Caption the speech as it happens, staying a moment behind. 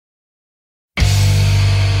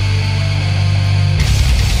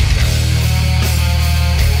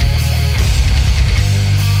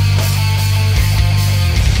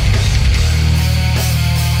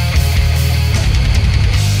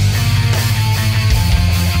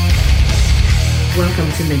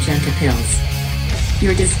to Magenta Pills,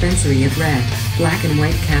 your dispensary of red, black and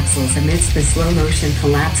white capsules amidst the slow motion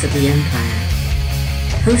collapse of the empire.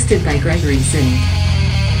 Hosted by Gregory Zink.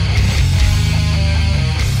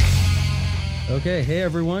 Okay, hey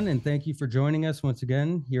everyone, and thank you for joining us once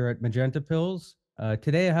again here at Magenta Pills.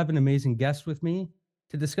 Today I have an amazing guest with me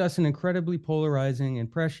to discuss an incredibly polarizing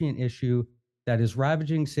and prescient issue that is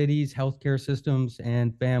ravaging cities, healthcare systems,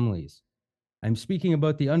 and families. I'm speaking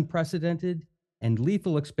about the unprecedented and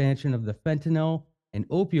lethal expansion of the fentanyl and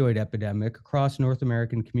opioid epidemic across North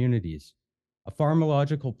American communities, a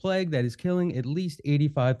pharmacological plague that is killing at least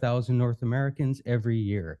 85,000 North Americans every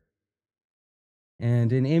year.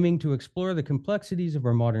 And in aiming to explore the complexities of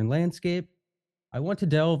our modern landscape, I want to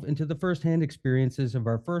delve into the firsthand experiences of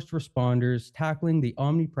our first responders tackling the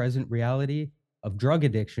omnipresent reality of drug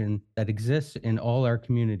addiction that exists in all our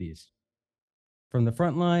communities. From the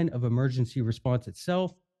front line of emergency response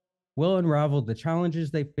itself, we'll unravel the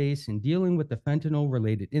challenges they face in dealing with the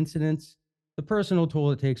fentanyl-related incidents, the personal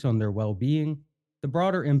toll it takes on their well-being, the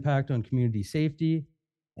broader impact on community safety,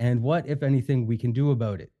 and what, if anything, we can do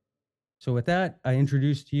about it. So with that, I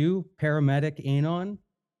introduce to you paramedic Anon.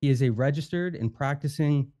 He is a registered and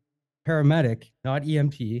practicing paramedic, not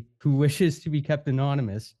EMT, who wishes to be kept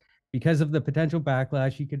anonymous because of the potential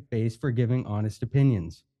backlash he could face for giving honest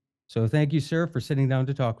opinions. So thank you, sir, for sitting down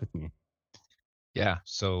to talk with me. Yeah,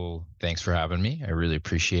 so thanks for having me. I really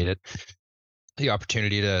appreciate it. The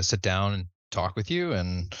opportunity to sit down and talk with you.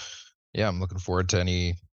 And yeah, I'm looking forward to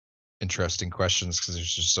any interesting questions because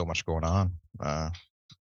there's just so much going on.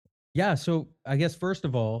 Yeah, so I guess first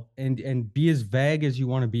of all, and be as vague as you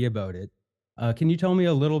want to be about it, can you tell me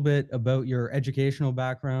a little bit about your educational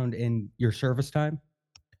background and your service time?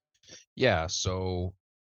 Yeah, so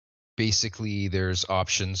basically there's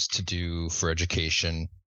options to do for education.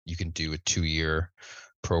 You can do a 2-year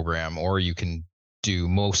program, or you can do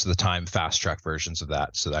most of the time fast track versions of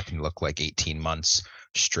that. So that can look like 18 months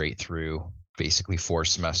straight through, basically 4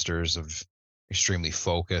 semesters of extremely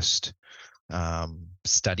focused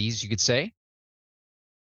studies, you could say.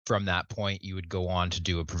 From that point, you would go on to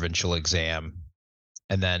do a provincial exam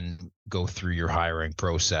and then go through your hiring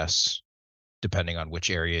process, depending on which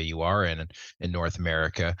area you are in North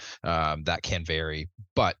America. That can vary,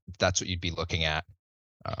 but that's what you'd be looking at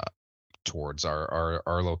towards our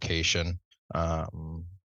location.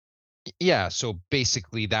 Yeah, so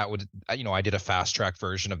basically that would, I did a fast track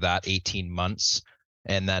version of that, 18 months.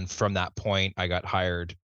 And then from that point, I got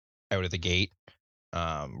hired out of the gate,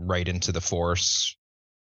 right into the force.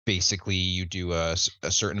 Basically, you do a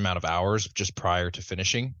certain amount of hours just prior to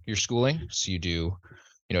finishing your schooling. So you do,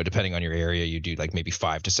 depending on your area, you do like maybe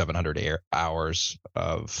 500 to 700 hours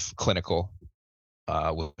of clinical,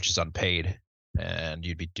 which is unpaid. And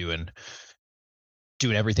you'd be doing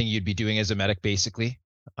everything you'd be doing as a medic, basically,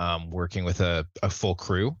 working with a full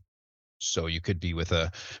crew. So you could be with a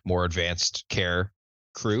more advanced care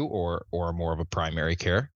crew or more of a primary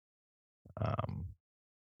care.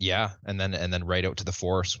 Yeah, and then right out to the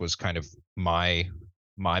force was kind of my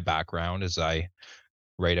background. As I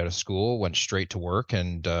right out of school went straight to work,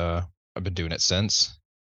 and I've been doing it since.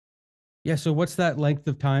 Yeah, so what's that length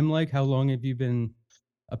of time like? How long have you been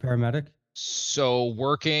a paramedic? So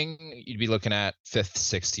working, you'd be looking at 5th,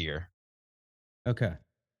 6th year. Okay.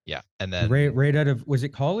 Yeah, and Right, then right out of, was it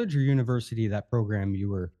college or university, that program you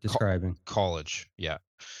were describing? college. Yeah,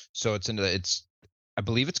 so I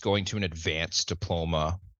believe it's going to an advanced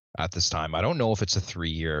diploma at this time. I don't know if it's a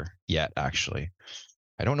 3-year yet, actually.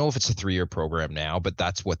 I don't know if it's a 3-year program now, but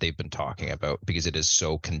that's what they've been talking about because it is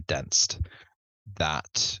so condensed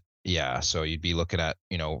that, yeah, so you'd be looking at,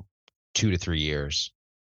 2 to 3 years.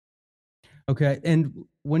 Okay, and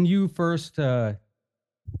when you first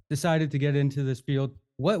decided to get into this field,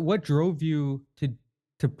 what drove you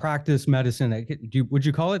to practice medicine? Would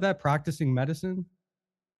you call it that, practicing medicine?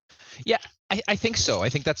 Yeah, I think so. I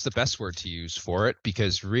think that's the best word to use for it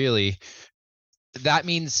because really that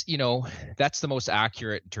means, that's the most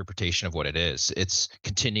accurate interpretation of what it is. It's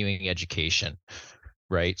continuing education,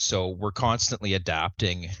 right? So we're constantly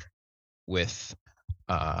adapting with,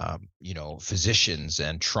 physicians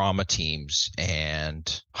and trauma teams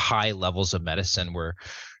and high levels of medicine. We're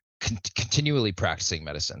continually practicing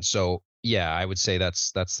medicine. So yeah, I would say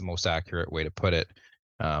that's the most accurate way to put it.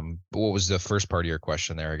 But what was the first part of your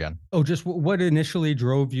question there again? Oh, just what initially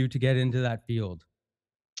drove you to get into that field?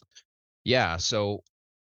 Yeah, so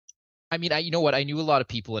I mean, you know what? I knew a lot of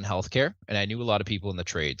people in healthcare and I knew a lot of people in the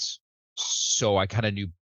trades. So I kind of knew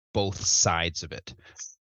both sides of it.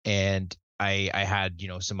 And I had,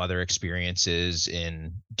 some other experiences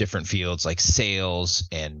in different fields like sales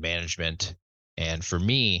and management. And for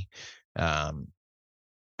me, um,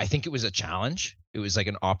 I think it was a challenge. It was like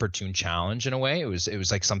an opportune challenge in a way. It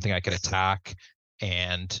was like something I could attack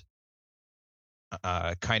and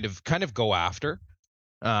kind of go after.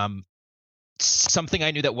 Um, Something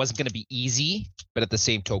I knew that wasn't going to be easy, but at the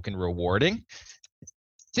same token rewarding.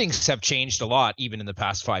 Things have changed a lot, even in the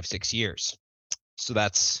past 5-6 years. So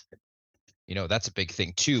that's a big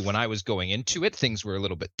thing too. When I was going into it, things were a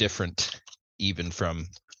little bit different, even from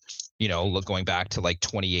going back to like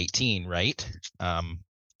 2018, right?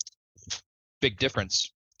 Big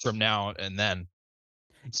difference from now and then.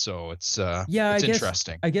 So Yeah, it's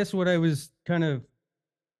interesting. I guess what I was kind of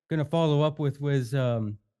going to follow up with was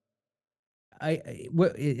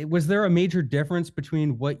was there a major difference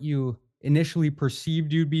between what you initially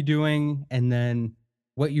perceived you'd be doing and then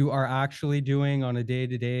what you are actually doing on a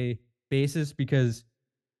day-to-day basis? Because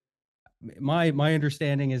my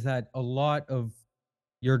understanding is that a lot of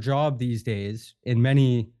your job these days in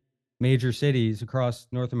many major cities across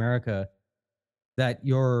North America, that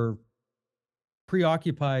you're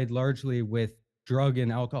preoccupied largely with drug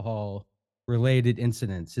and alcohol related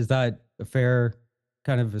incidents. Is that a fair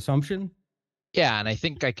kind of assumption? Yeah, and I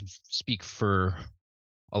think I can speak for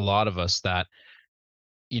a lot of us that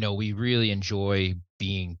we really enjoy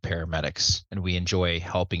being paramedics, and we enjoy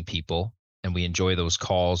helping people, and we enjoy those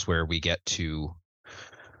calls where we get to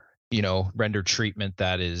render treatment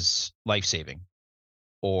that is life-saving,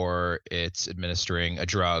 or it's administering a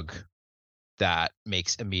drug that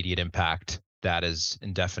makes immediate impact, that is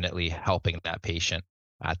indefinitely helping that patient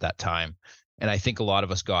at that time. And I think a lot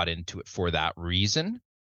of us got into it for that reason.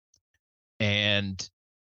 And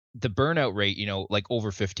the burnout rate, like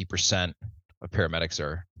over 50% of paramedics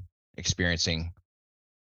are experiencing,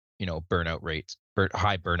 burnout rates,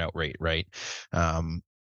 high burnout rate, right? Um,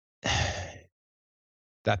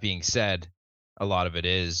 that being said, a lot of it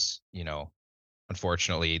is,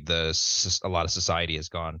 unfortunately, a lot of society has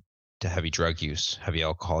gone to heavy drug use, heavy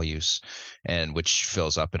alcohol use, and which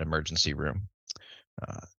fills up an emergency room.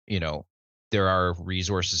 Uh, you know, there are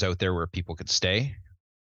resources out there where people could stay,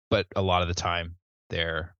 but a lot of the time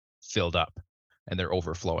they're filled up and they're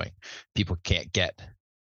overflowing. People can't get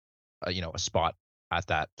a spot at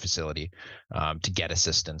that facility to get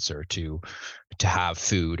assistance or to have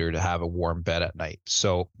food or to have a warm bed at night.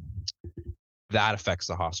 So that affects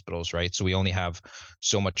the hospitals, right? So we only have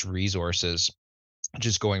so much resources.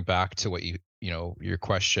 Just going back to what your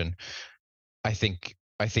question, I think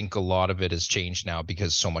a lot of it has changed now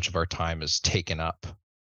because so much of our time is taken up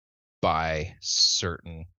by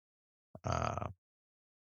certain uh,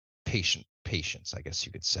 patients, I guess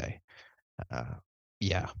you could say. Uh,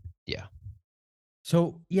 yeah, yeah,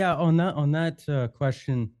 So yeah, on that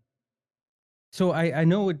question, so I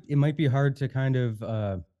know it might be hard to kind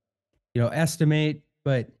of estimate,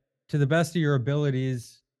 but to the best of your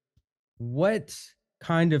abilities, what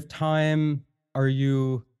kind of time are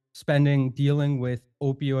you spending dealing with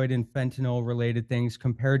opioid and fentanyl related things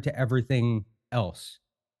compared to everything else?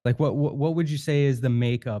 Like what would you say is the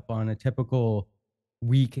makeup on a typical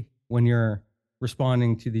week when you're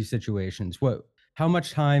responding to these situations? What how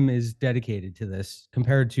much time is dedicated to this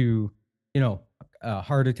compared to,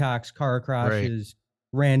 heart attacks, car right. crashes,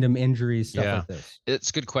 random injuries, stuff Yeah, like this? it's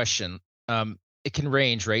a good question. It can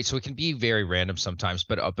range, right? So it can be very random sometimes,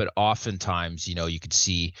 but oftentimes, you could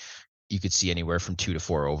see anywhere from 2 to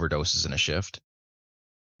 4 overdoses in a shift.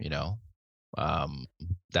 You know, um,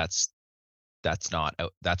 that's that's not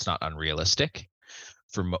unrealistic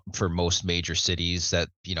for most major cities that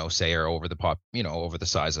say are over the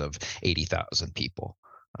size of 80,000 people.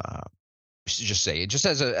 Uh, just say just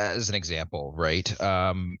as an example, right?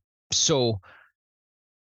 So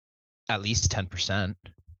at least 10%,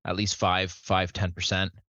 at least 10%.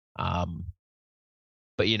 Um,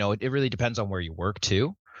 but it really depends on where you work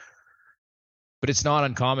too. But it's not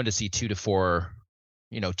uncommon to see 2 to 4,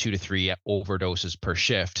 2 to 3 overdoses per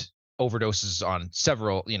shift. Overdoses on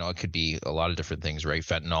several, it could be a lot of different things, right?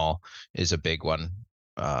 Fentanyl is a big one,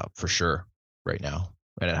 for sure right now,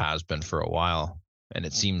 and it has been for a while. And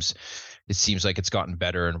it seems like it's gotten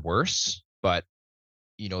better and worse, but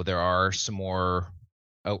there are some more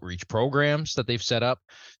outreach programs that they've set up.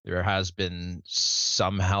 There has been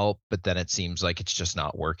some help, but then it seems like it's just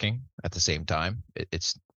not working at the same time.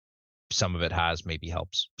 It's some of it has maybe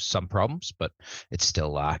helps some problems, but it's still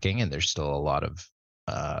lacking, and there's still a lot of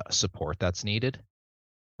support that's needed.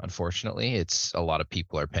 Unfortunately, it's a lot of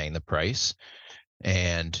people are paying the price,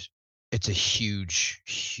 and it's a huge,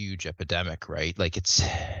 huge epidemic, right? Like it's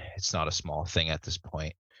not a small thing at this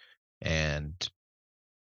point, and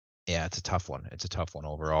yeah, it's a tough one. It's a tough one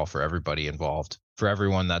overall for everybody involved, for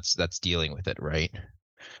everyone that's dealing with it, right?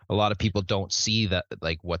 A lot of people don't see that,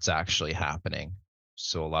 like, what's actually happening.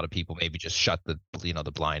 So a lot of people maybe just shut the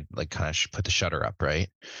blind, like kind of put the shutter up, right?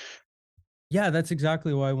 Yeah, that's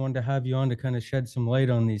exactly why I wanted to have you on to kind of shed some light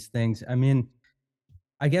on these things. I mean,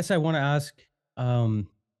 I guess I want to ask, um,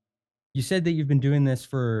 you said that you've been doing this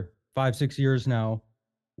for 5, 6 years now.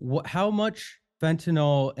 How much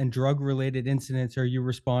fentanyl and drug related incidents are you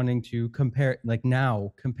responding to like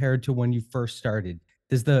now compared to when you first started?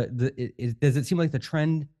 Does does it seem like the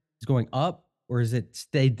trend is going up, or has it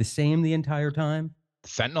stayed the same the entire time?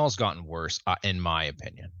 Fentanyl's gotten worse, in my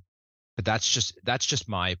opinion. But that's just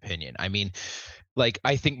my opinion. I mean, like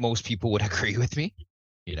I think most people would agree with me.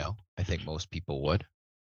 I think most people would.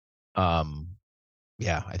 Um,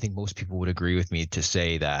 yeah, I think most people would agree with me to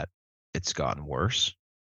say that it's gotten worse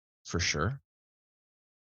for sure.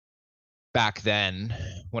 Back then,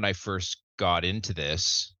 when I first got into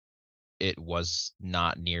this, it was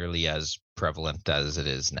not nearly as prevalent as it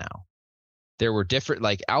is now. There were different,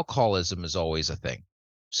 like alcoholism is always a thing.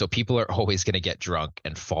 So people are always going to get drunk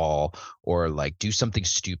and fall or like do something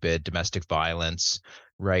stupid, domestic violence,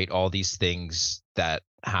 right? All these things that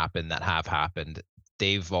happen that have happened,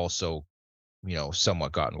 they've also,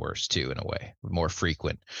 somewhat gotten worse too in a way, more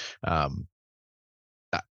frequent. Um,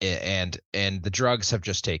 and the drugs have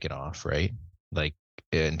just taken off, right? Like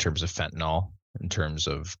in terms of fentanyl, in terms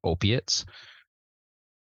of opiates,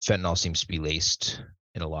 fentanyl seems to be laced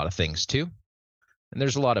in a lot of things too. And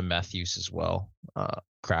there's a lot of meth use as well.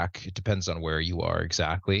 Crack, it depends on where you are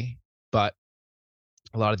exactly, but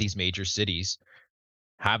a lot of these major cities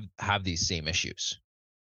have these same issues.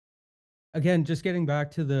 Again, just getting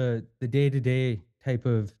back to the day-to-day type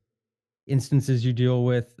of instances you deal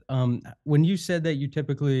with, when you said that you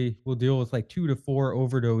typically will deal with like 2 to 4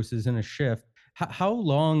 overdoses in a shift, how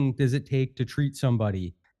long does it take to treat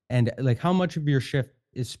somebody, and like how much of your shift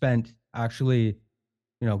is spent actually,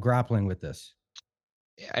 grappling with this?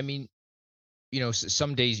 I mean,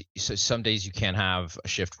 some days you can have a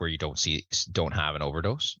shift where you don't have an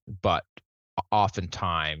overdose, but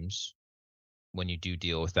oftentimes when you do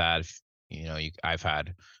deal with that, if, I've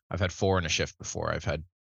had four in a shift before. I've had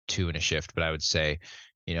two in a shift, but I would say,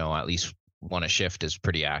 at least one a shift is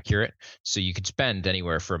pretty accurate. So you could spend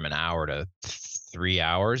anywhere from an hour to 3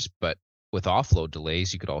 hours, but with offload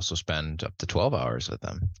delays, you could also spend up to 12 hours with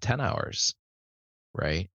them, 10 hours,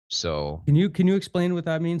 right? So Can you explain what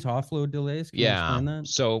that means? Offload delays? Can you yeah. explain that?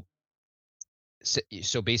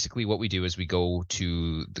 So basically what we do is we go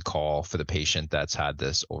to the call for the patient that's had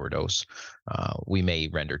this overdose. We may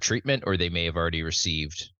render treatment, or they may have already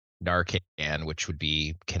received Narcan, which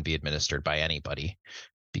can be administered by anybody,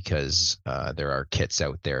 because there are kits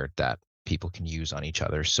out there that people can use on each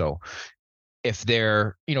other. So if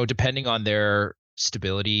they're, depending on their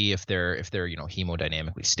stability, if they're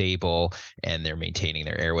hemodynamically stable and they're maintaining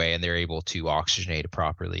their airway and they're able to oxygenate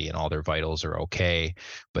properly and all their vitals are okay,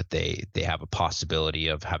 but they have a possibility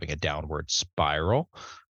of having a downward spiral,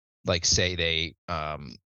 like say they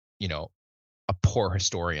you know a poor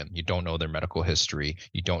historian, you don't know their medical history,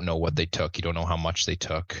 you don't know what they took, you don't know how much they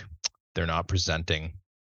took, they're not presenting,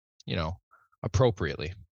 you know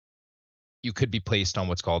appropriately, you could be placed on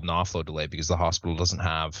what's called an offload delay, because the hospital doesn't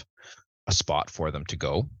have a spot for them to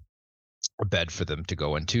go, a bed for them to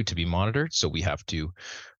go into to be monitored. So we have to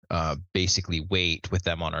basically wait with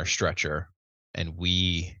them on our stretcher, and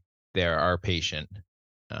they're our patient,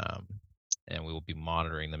 um, and we will be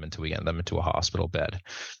monitoring them until we get them into a hospital bed.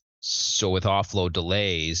 So with offload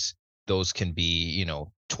delays, those can be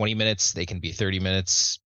 20 minutes, they can be 30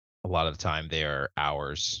 minutes. A lot of the time they are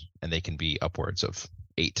hours, and they can be upwards of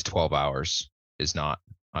 8 to 12 hours, is not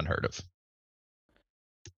unheard of.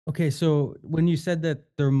 Okay, so when you said that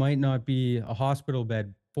there might not be a hospital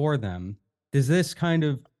bed for them, does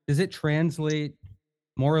it translate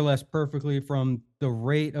more or less perfectly from the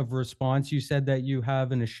rate of response you said that you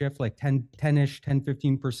have in a shift, like 10-ish,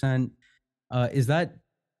 10-15%? Is that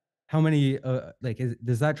how many,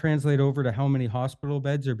 does that translate over to how many hospital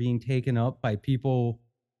beds are being taken up by people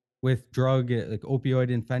with drug, like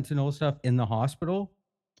opioid and fentanyl stuff in the hospital?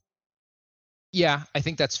 Yeah, I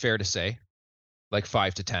think that's fair to say, like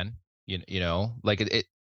 5 to 10. Like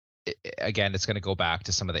again, it's going to go back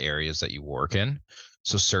to some of the areas that you work in.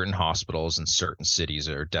 So certain hospitals in certain cities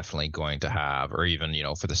are definitely going to have, or even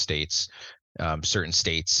for the states, certain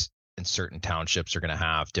states and certain townships are going to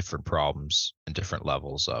have different problems and different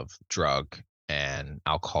levels of drug and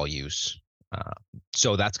alcohol use. uh,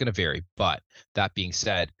 so that's going to vary, but that being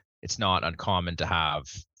said, it's not uncommon to have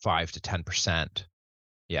 5 to 10%,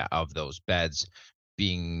 yeah, of those beds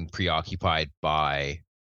being preoccupied by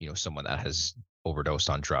someone that has overdosed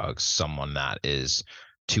on drugs, someone that is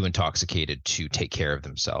too intoxicated to take care of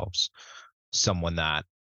themselves, someone that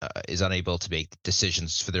is unable to make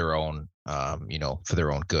decisions for their own, for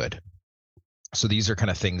their own good. So these are kind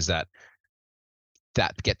of things that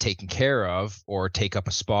get taken care of or take up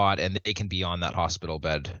a spot, and they can be on that hospital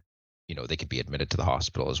bed. They could be admitted to the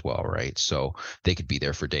hospital as well, right? So they could be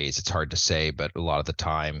there for days. It's hard to say, but a lot of the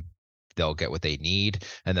time they'll get what they need,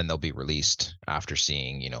 and then they'll be released after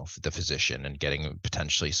seeing, the physician and getting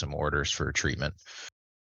potentially some orders for treatment.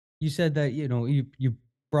 You said that, you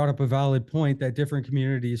brought up a valid point that different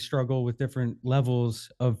communities struggle with different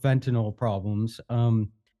levels of fentanyl problems.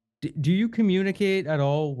 Do you communicate at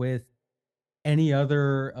all with any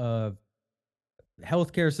other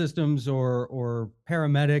healthcare systems or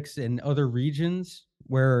paramedics in other regions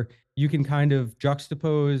where you can kind of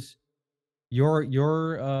juxtapose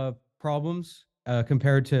your problems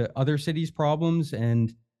compared to other cities' problems?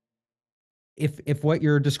 And if what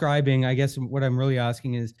you're describing, I guess what I'm really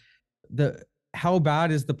asking is the how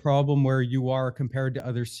bad is the problem where you are compared to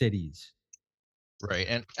other cities? Right.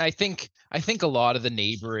 And I think a lot of the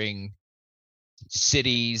neighboring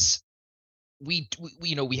cities, we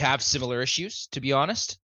have similar issues, to be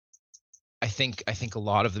honest. I think a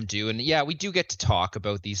lot of them do. And yeah, we do get to talk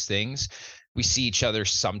about these things. We see each other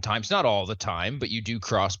sometimes, not all the time, but you do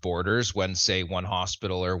cross borders when, say, one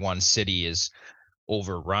hospital or one city is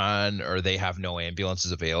overrun or they have no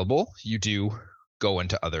ambulances available. You do go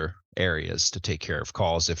into other areas to take care of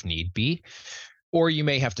calls if need be, or you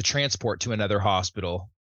may have to transport to another hospital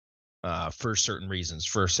for certain reasons.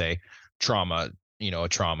 For, say, trauma, a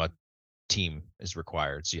trauma team is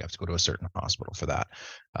required, so you have to go to a certain hospital for that.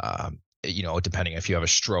 Depending if you have a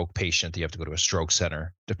stroke patient, you have to go to a stroke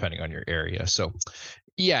center, depending on your area. So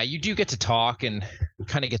yeah, you do get to talk and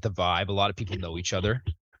kind of get the vibe. A lot of people know each other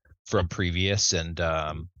from previous, and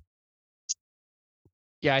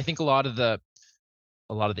yeah, I think a lot of the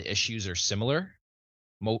issues are similar.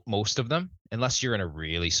 Most of them, unless you're in a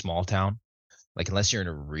really small town, like unless you're in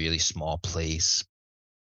a really small place,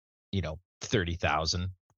 30,000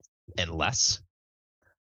 and less,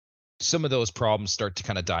 some of those problems start to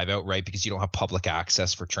kind of dive out, right? Because you don't have public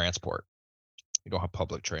access for transport. You don't have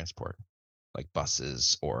public transport like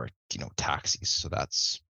buses or, taxis. So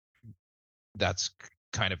that's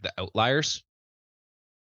kind of the outliers.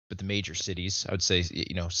 But the major cities, I would say,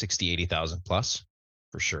 60, 80,000 plus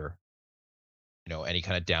for sure. Any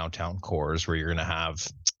kind of downtown cores where you're going to have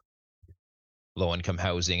low income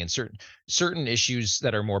housing and certain issues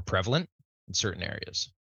that are more prevalent in certain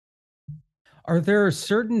areas. Are there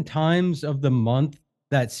certain times of the month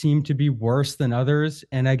that seem to be worse than others?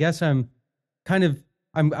 And I guess kind of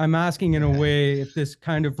I'm asking in a way if this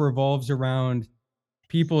kind of revolves around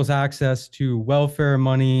people's access to welfare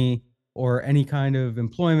money or any kind of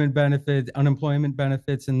employment benefits, unemployment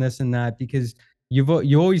benefits, and this and that, because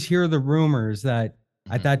you always hear the rumors that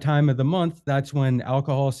at Hmm. that time of the month, that's when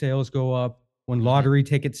alcohol sales go up, when Hmm. lottery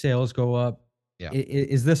ticket sales go up. Yeah.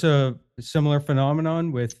 Is this a similar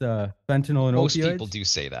phenomenon with fentanyl and Most people opioids? do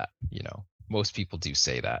say that, most people do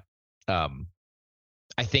say that. Um,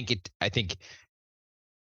 I think it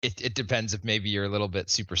depends if maybe you're a little bit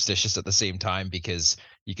superstitious at the same time, because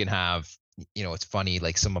you can have, it's funny,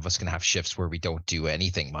 like some of us can have shifts where we don't do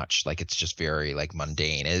anything much. Like it's just very like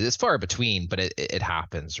mundane. It's far between, but it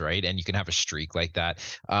happens, right? And you can have a streak like that.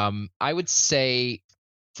 I would say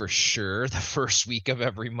for sure the first week of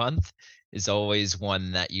every month is always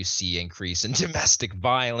one that you see increase in domestic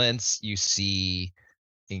violence. You see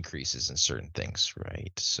increases in certain things,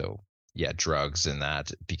 right? So yeah, drugs and that,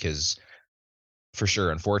 because for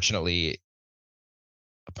sure, unfortunately,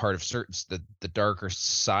 a part of certain the darker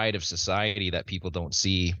side of society that people don't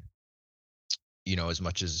see, as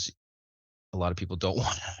much as a lot of people don't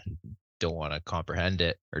want to comprehend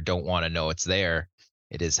it or don't want to know it's there.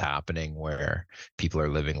 It is happening where people are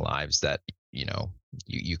living lives that you know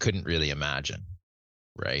you couldn't really imagine,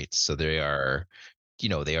 right? So they are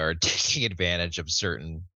taking advantage of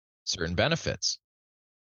certain benefits,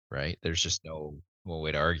 right? There's just no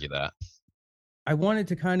way to argue that. I wanted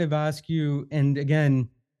to kind of ask you, and again,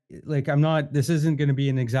 like this isn't going to be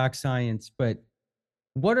an exact science, but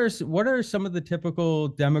what are some of the typical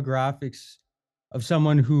demographics of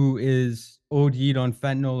someone who is OD'd on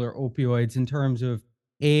fentanyl or opioids in terms of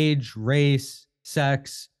age, race,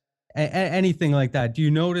 sex, anything like that? Do you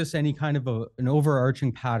notice any kind of an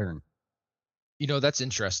overarching pattern? That's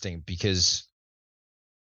interesting because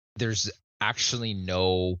there's actually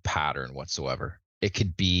no pattern whatsoever. It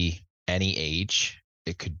could be any age,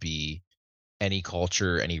 it could be any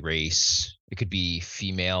culture, any race, it could be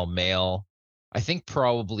female, male. I think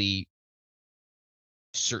probably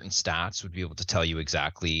certain stats would be able to tell you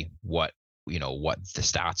exactly what the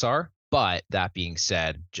stats are. But that being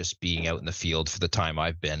said, just being out in the field for the time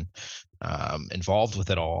I've been involved with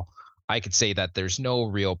it all, I could say that there's no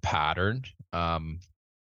real pattern.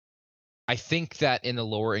 I think that in the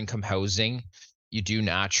lower income housing, you do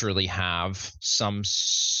naturally have some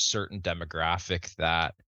certain demographic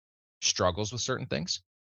that struggles with certain things.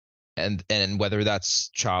 And whether that's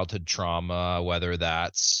childhood trauma, whether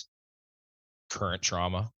that's current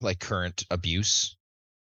trauma, like current abuse,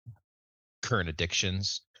 current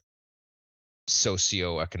addictions,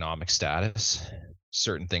 socioeconomic status,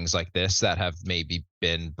 certain things like this that have maybe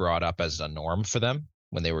been brought up as a norm for them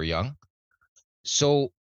when they were young.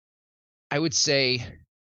 So I would say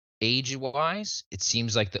age wise, it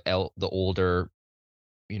seems like the older,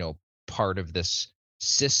 you know, part of this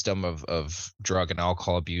system of drug and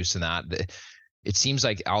alcohol abuse and that it seems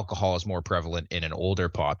like alcohol is more prevalent in an older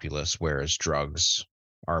populace, whereas drugs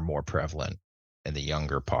are more prevalent in the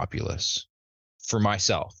younger populace. For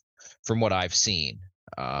myself, from what I've seen,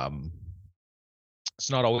 um, it's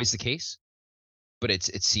not always the case, but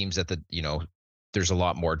it seems that there's a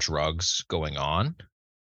lot more drugs going on.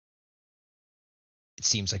 It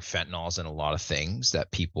seems like fentanyl's in a lot of things that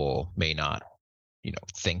people may not,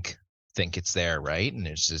 think it's there, right? And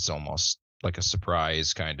it's almost like a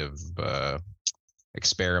surprise kind of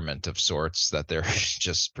experiment of sorts that they're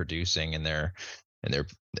just producing in their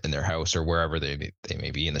in their house or wherever they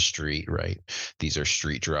may be in the street, right? These are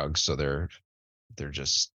street drugs, so they're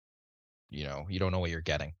just, you don't know what you're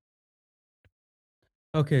getting.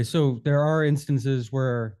 Okay, so there are instances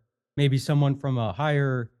where maybe someone from a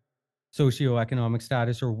higher socioeconomic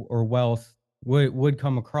status or wealth would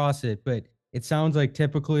come across it, but it sounds like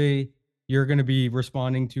typically you're going to be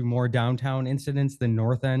responding to more downtown incidents than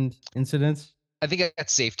north end incidents. I think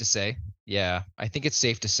that's safe to say. Yeah, I think it's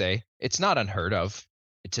safe to say it's not unheard of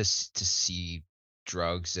to see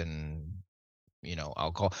drugs and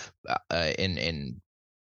alcohol in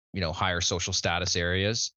higher social status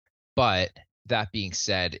areas. But that being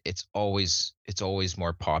said, it's always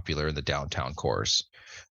more popular in the downtown cores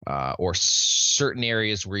or certain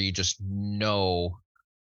areas where you just know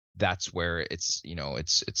that's where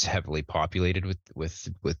it's heavily populated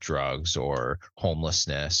with drugs or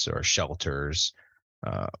homelessness or shelters.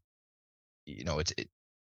 uh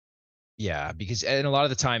yeah, because and a lot of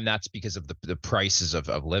the time that's because of the prices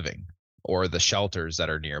of living or the shelters that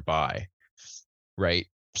are nearby, right?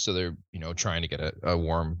 So they're trying to get a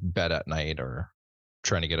warm bed at night or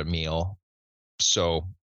trying to get a meal. So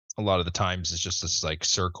a lot of the times it's just this like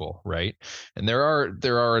circle, right? And there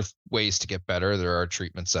are ways to get better. There are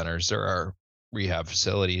treatment centers, there are rehab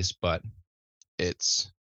facilities, but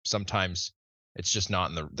it's sometimes it's just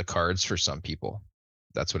not in the cards for some people.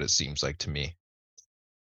 That's what it seems like to me.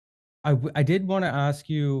 I did want to ask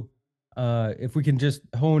you if we can just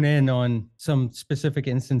hone in on some specific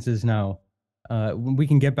instances now. We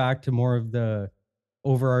can get back to more of the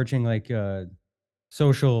overarching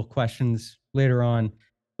social questions later on.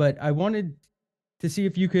 But I wanted to see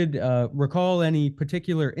if you could recall any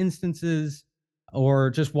particular instances or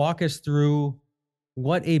just walk us through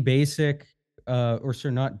what a basic, or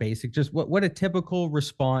sorry, not basic, just what a typical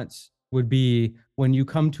response would be when you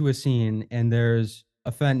come to a scene and there's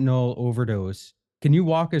a fentanyl overdose. Can you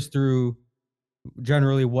walk us through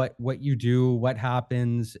generally what you do, what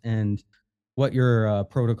happens, and what your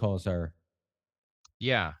protocols are?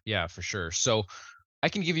 Yeah, for sure. So I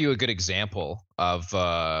can give you a good example of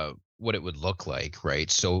what it would look like, right?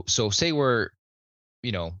 So say we're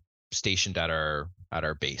you know stationed at our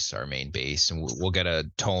base, our main base, and we'll get a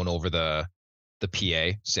tone over the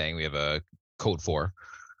PA saying we have a code 4,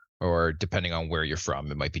 or depending on where you're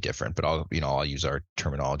from, it might be different. But I'll use our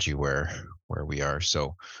terminology where we are.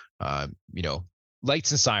 So, uh, you know,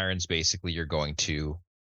 lights and sirens. Basically, you're going to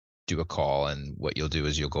do a call, and what you'll do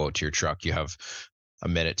is you'll go out to your truck. You have a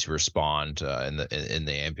minute to respond in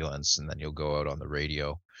the ambulance, and then you'll go out on the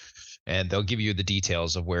radio, and they'll give you the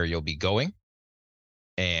details of where you'll be going,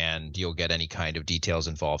 and you'll get any kind of details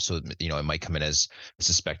involved. So it might come in as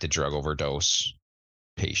suspected drug overdose,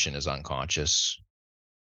 patient is unconscious,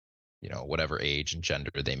 whatever age and gender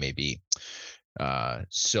they may be.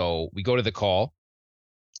 So we go to the call,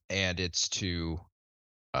 and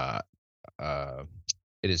uh, uh,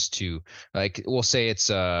 it is to, like, we'll say it's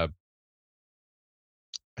a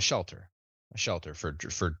shelter, for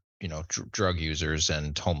drug users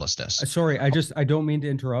and homelessness. Sorry, I don't mean to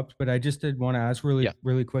interrupt, but I just did want to ask Yeah.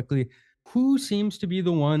 really quickly, who seems to be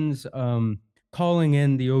the ones calling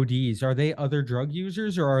in the ODs? Are they other drug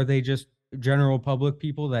users or are they just general public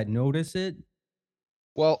people that notice it?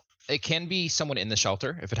 Well, It can be someone in the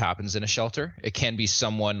shelter if it happens in a shelter. It can be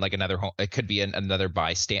someone like another home. It could be another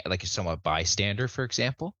bystander, like someone bystander, for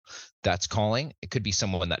example, that's calling. It could be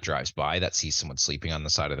someone that drives by that sees someone sleeping on the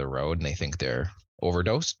side of the road and they think they're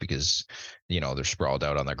overdosed because, they're sprawled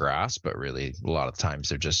out on the grass, but really a lot of times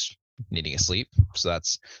they're just needing a sleep. So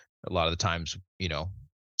that's a lot of the times,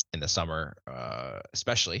 in the summer,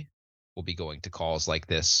 especially, we'll be going to calls like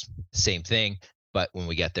this, same thing. But when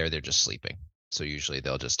we get there, they're just sleeping. So usually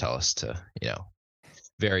they'll just tell us to,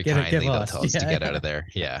 very Get kindly, they'll lost. tell us to get out Yeah. of there.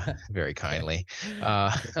 Yeah, very kindly.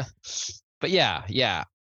 Uh, but yeah.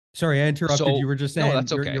 Sorry, I interrupted. So You were just no, saying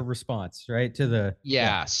that's okay. your response, right? To the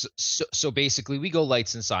yeah. Yeah. So basically, we go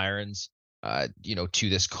lights and sirens, to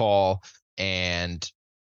this call and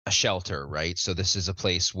a shelter, right? So this is a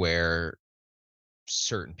place where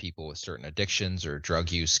certain people with certain addictions or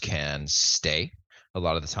drug use can stay. A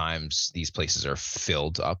lot of the times these places are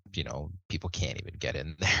filled up, people can't even get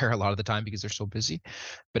in there a lot of the time because they're so busy.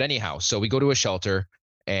 But anyhow, so we go to a shelter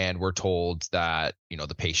and we're told that,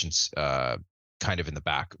 the patient's kind of in the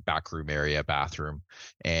back room area, bathroom,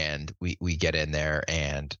 and we get in there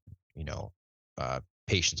and, you know,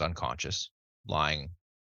 patient's unconscious, lying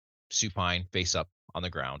supine, face up on the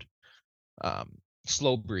ground, um,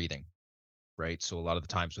 slow breathing, right? So a lot of the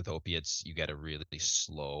times with opiates, you get a really it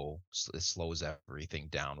slows everything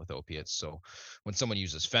down with opiates. So when someone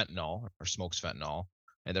uses fentanyl or smokes fentanyl,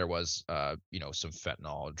 and there was, some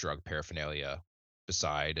fentanyl drug paraphernalia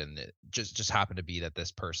beside, and it just happened to be that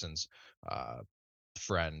this person's uh,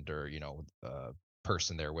 friend or,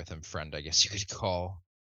 person there with him, friend, I guess you could call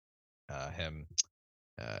him,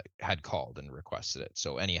 had called and requested it.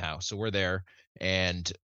 So anyhow, so we're there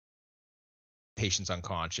and patient's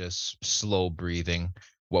unconscious, slow breathing.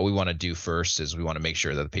 What we want to do first is we want to make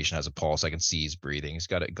sure that the patient has a pulse. I can see he's breathing. He's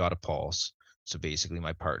got a pulse. So basically,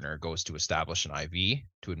 my partner goes to establish an IV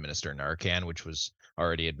to administer Narcan, which was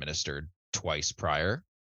already administered twice prior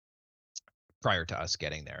to us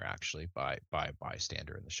getting there, actually by a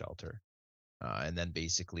bystander in the shelter. And then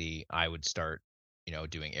basically, I would start,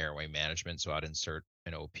 doing airway management. So I'd insert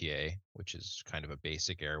an OPA, which is kind of a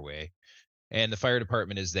basic airway, and the fire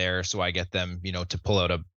department is there, so I get them, to pull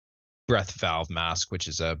out a breath valve mask, which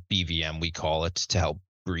is a BVM, we call it, to help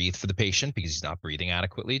breathe for the patient because he's not breathing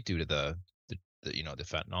adequately due to the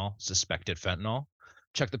fentanyl, suspected fentanyl.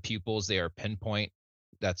 Check the pupils; they are pinpoint.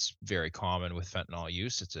 That's very common with fentanyl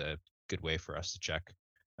use. It's a good way for us to check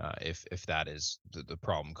if that is the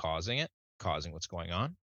problem causing what's going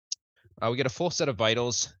on. We get a full set of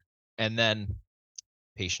vitals, and then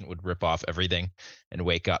patient would rip off everything and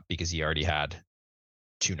wake up because he already had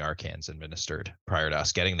two Narcans administered prior to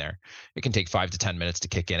us getting there. It can take 5 to 10 minutes to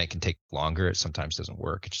kick in. It can take longer. It sometimes doesn't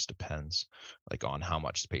work. It just depends, like, on how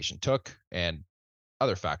much the patient took and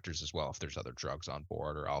other factors as well, if there's other drugs on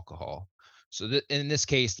board or alcohol. So in this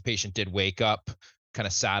case, the patient did wake up, kind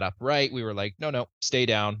of sat upright. We were like, no, stay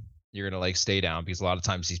down. You're gonna stay down because a lot of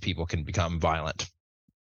times these people can become violent.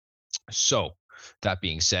 So that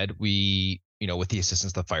being said, we, with the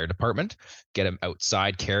assistance of the fire department, get him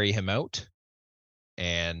outside, carry him out,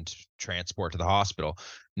 and transport to the hospital.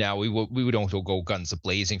 Now we don't go guns a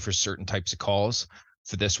blazing for certain types of calls.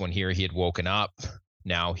 For this one here, he had woken up.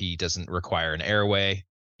 Now he doesn't require an airway.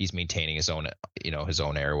 He's maintaining his own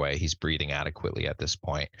airway. He's breathing adequately at this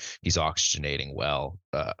point. He's oxygenating well.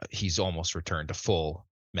 He's almost returned to full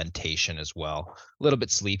mentation as well. A little bit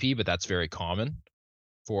sleepy, but that's very common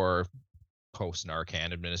for post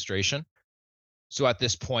Narcan administration. So at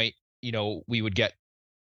this point, we would get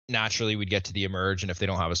naturally we'd get to the emerge, and if they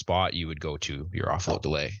don't have a spot, you would go to your offload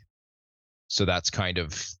delay. So that's a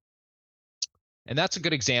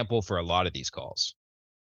good example for a lot of these calls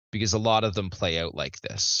because a lot of them play out like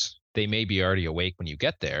this. They may be already awake when you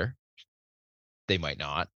get there. They might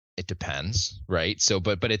not. It depends, right? So,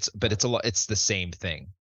 but it's a lot. It's the same thing.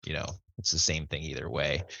 It's the same thing either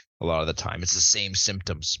way. A lot of the time, it's the same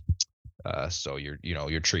symptoms. So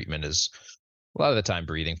your treatment is a lot of the time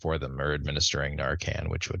breathing for them or administering Narcan,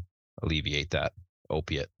 which would alleviate that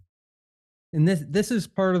opiate. And this is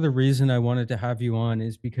part of the reason I wanted to have you on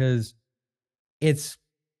is because it's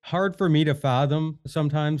hard for me to fathom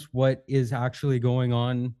sometimes what is actually going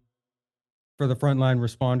on for the frontline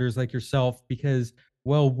responders like yourself because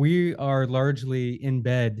we are largely in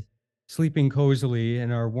bed sleeping cozily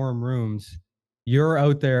in our warm rooms. You're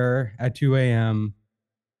out there at 2 a.m.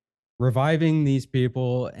 reviving these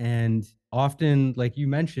people, and often, like you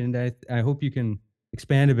mentioned, I hope you can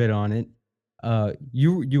expand a bit on it.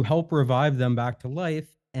 You help revive them back to life,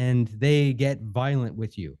 and they get violent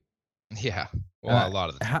with you. Yeah, well, a lot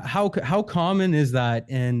of the time. How common is that?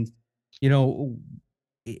 And you know,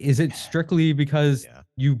 Is it strictly because Yeah.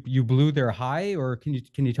 you blew their high, or can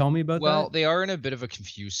you tell me about Well, that? they are in a bit of a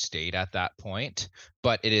confused state at that point,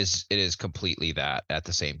 but it is completely that at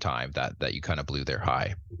the same time that you kind of blew their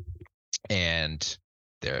high, and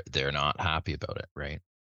they're not happy about it, right?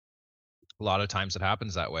 A lot of times it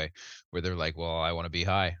happens that way, where they're like, "Well, I want to be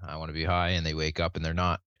high. I want to be high," and they wake up and they're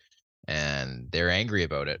not, and they're angry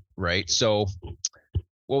about it, right? So,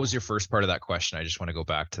 what was your first part of that question? I just want to go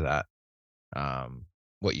back to that.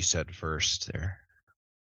 What you said first there.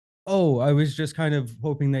 Oh, I was just kind of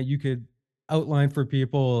hoping that you could outline for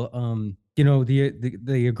people,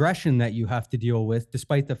 the aggression that you have to deal with,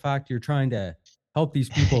 despite the fact you're trying to help these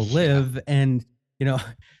people Yeah, live, and you know,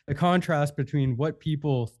 the contrast between what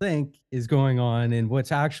people think is going on and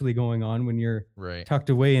what's actually going on when you're right.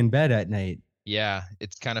 tucked away in bed at night. Yeah,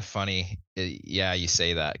 it's kind of funny. Yeah, you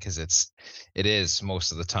say that because it is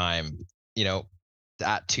most of the time, you know,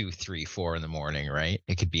 at 2, 3, 4 in the morning, right?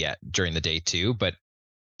 It could be at during the day too, but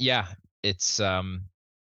yeah, it's um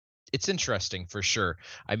it's interesting for sure.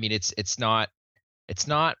 I mean, it's not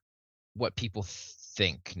what people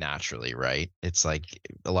think naturally, right? It's like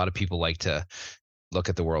a lot of people like to look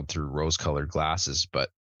at the world through rose-colored glasses, but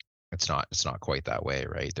it's not quite that way,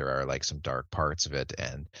 right? There are like some dark parts of it,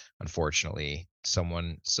 and unfortunately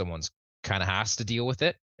someone's kind of has to deal with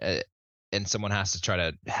it, and someone has to try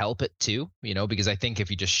to help it too, because I think if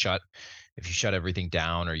you shut everything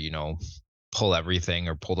down, or pull everything,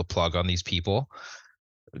 or pull the plug on these people,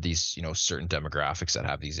 these certain demographics that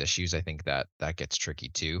have these issues, I think that gets tricky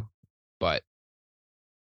too. But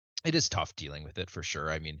it is tough dealing with it for sure.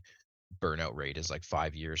 I mean, burnout rate is like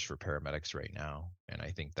 5 years for paramedics right now, and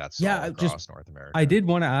I think that's Yeah, all across North I America. did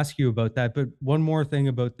want to ask you about that, but one more thing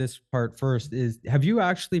about this part first is, have you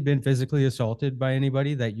actually been physically assaulted by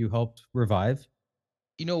anybody that you helped revive?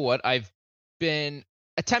 You know what? I've been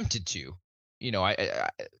attempted to.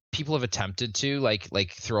 People have attempted to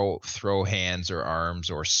like throw hands or arms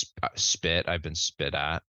or spit. I've been spit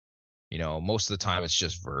at. Most of the time it's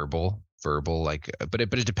just verbal. Like, but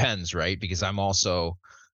it depends, right? Because I'm also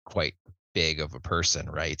quite big of a person,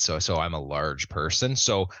 right? So I'm a large person.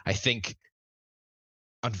 So I think,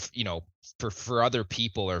 you know, for other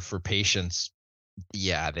people or for patients,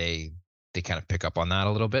 yeah, they kind of pick up on that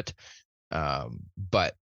a little bit.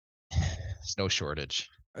 But there's no shortage.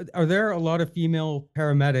 Are there a lot of female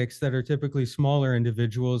paramedics that are typically smaller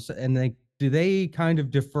individuals, and do they kind of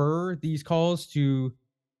defer these calls to,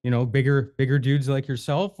 bigger dudes like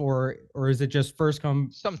yourself, or is it just first come?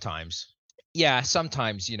 Sometimes. Yeah,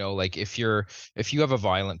 sometimes, like if you have a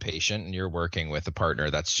violent patient and you're working with a partner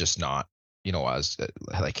that's just not, as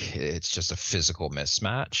like it's just a physical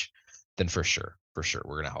mismatch, then for sure,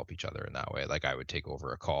 we're gonna help each other in that way. Like I would take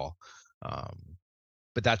over a call. Um,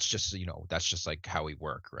 but that's just like how we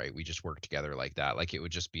work, right? We just work together like that. Like it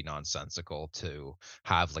would just be nonsensical to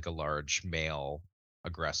have like a large male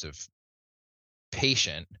aggressive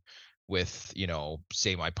patient with,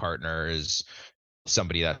 say my partner is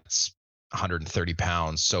somebody that's 130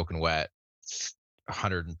 pounds soaking wet,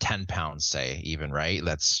 110 pounds, say, even, right?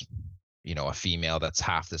 That's, a female that's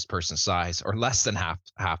half this person's size, or less than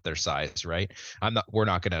half their size, right? We're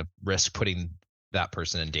not going to risk putting that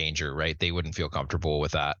person in danger, right? They wouldn't feel comfortable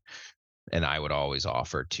with that. And I would always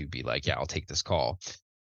offer to be like, yeah, I'll take this call.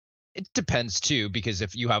 It depends too, because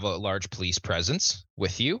if you have a large police presence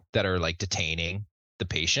with you that are like detaining the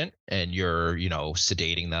patient, and you're,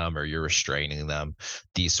 sedating them, or you're restraining them,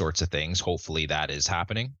 these sorts of things, hopefully that is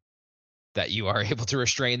happening, that you are able to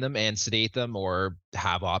restrain them and sedate them, or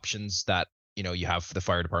have options that, you have the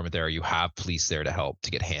fire department there, or you have police there to help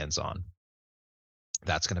to get hands on.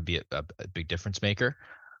 That's going to be a big difference maker.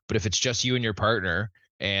 But if it's just you and your partner,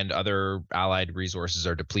 and other allied resources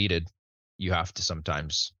are depleted, you have to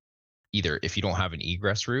sometimes, either if you don't have an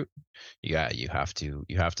egress route, yeah, you have to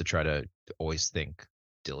try to always think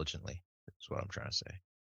diligently. That's what I'm trying to say.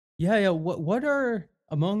 Yeah, yeah. What are,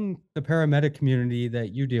 among the paramedic community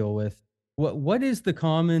that you deal with? What is the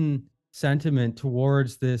common sentiment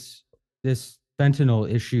towards this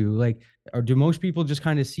fentanyl issue? Like, or do most people just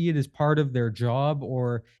kind of see it as part of their job,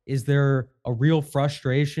 or is there a real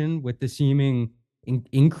frustration with the seeming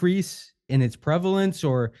increase in its prevalence,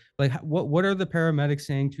 or like what are the paramedics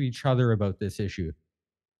saying to each other about this issue?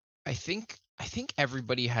 I think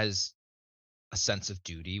everybody has a sense of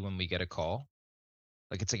duty when we get a call.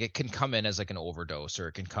 Like it's like it can come in as like an overdose, or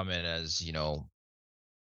it can come in as,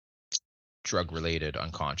 drug related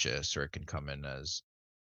unconscious, or it can come in as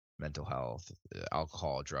mental health,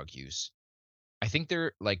 alcohol, drug use. I think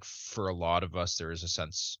there, like, for a lot of us, there is a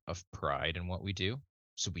sense of pride in what we do,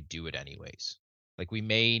 so we do it anyways. Like we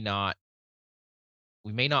may not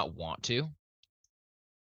want to,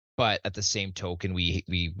 But at the same token, we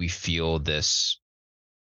feel this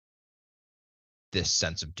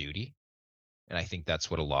sense of duty, and I think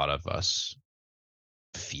that's what a lot of us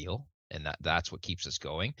feel, and that's what keeps us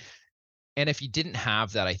going. And if you didn't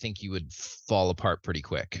have that, I think you would fall apart pretty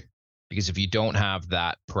quick, because if you don't have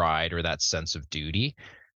that pride or that sense of duty,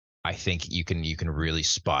 I think you can really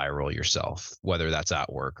spiral yourself, whether that's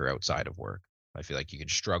at work or outside of work. I feel like you can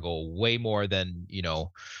struggle way more than,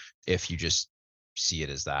 if you just see it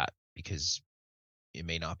as that, because it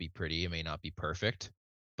may not be pretty, it may not be perfect,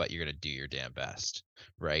 but you're going to do your damn best,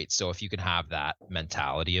 right? So if you can have that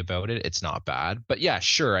mentality about it, it's not bad. But yeah,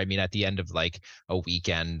 sure, I mean, at the end of like a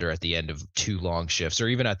weekend, or at the end of 2 long shifts, or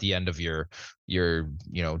even at the end of your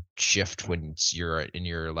shift when you're in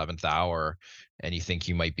your 11th hour and you think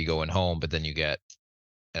you might be going home, but then you get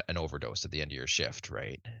an overdose at the end of your shift,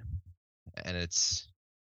 right? And is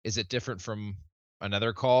it different from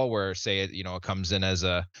another call where, say, it comes in as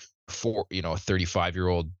a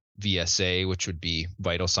 35-year-old VSA, which would be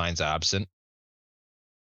vital signs absent?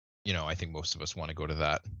 I think most of us want to go to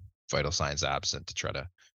that vital signs absent to try to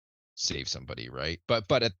save somebody, right?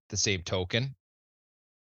 But at the same token,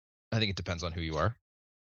 I think it depends on who you are.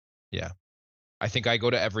 Yeah. I think I go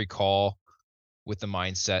to every call with the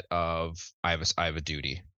mindset of I have a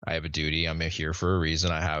duty. I have a duty. I'm here for a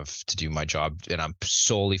reason. I have to do my job, and I'm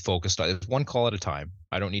solely focused on it, one call at a time.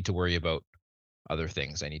 I don't need to worry about other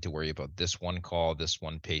things. I need to worry about this one call, this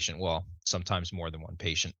one patient. Well, sometimes more than one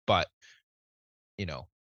patient, but you know,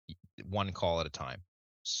 one call at a time.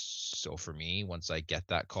 So for me, once I get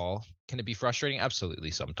that call, can it be frustrating? Absolutely,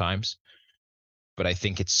 sometimes. But I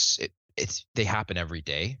think it's they happen every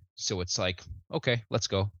day. So it's like, okay, let's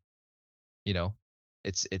go. You know,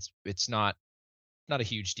 it's not a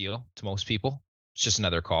huge deal to most people. It's just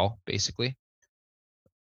another call, basically.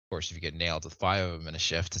 Of course, if you get nailed with 5 of them in a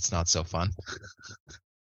shift, it's not so fun.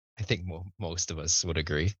 I think most of us would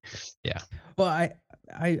agree. Yeah. Well,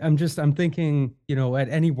 I'm thinking, at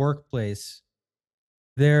any workplace,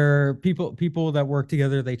 there are people that work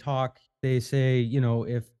together, they talk, they say,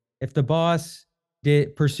 if the boss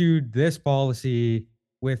did pursued this policy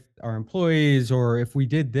with our employees, or if we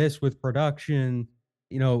did this with production,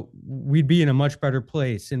 we'd be in a much better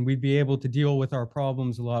place and we'd be able to deal with our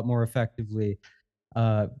problems a lot more effectively.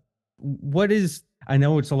 Uh, what is I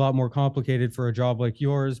know it's a lot more complicated for a job like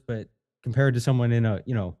yours, but compared to someone in a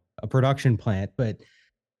production plant, but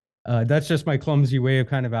that's just my clumsy way of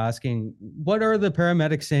kind of asking, what are the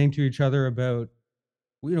paramedics saying to each other about,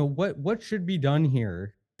 what should be done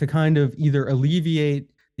here to kind of either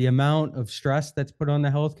alleviate the amount of stress that's put on the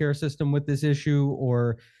healthcare system with this issue,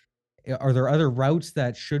 or are there other routes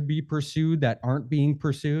that should be pursued that aren't being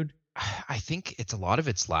pursued? I think it's a lot of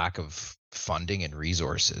it's lack of funding and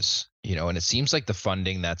resources, and it seems like the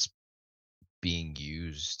funding that's being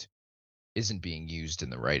used isn't being used in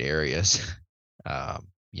the right areas.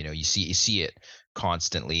 You see it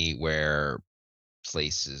constantly where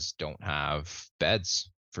places don't have beds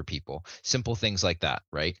for people. Simple things like that,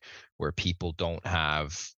 right? Where people don't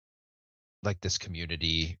have like this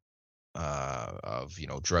community of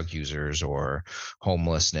drug users or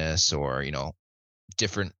homelessness, or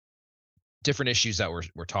different different issues that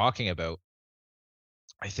we're talking about.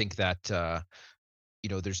 I think that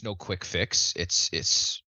there's no quick fix.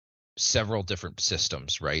 It's several different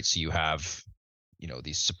systems, right? So you have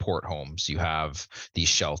these support homes, you have these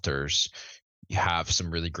shelters, you have some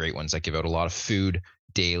really great ones that give out a lot of food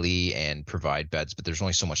daily and provide beds, but there's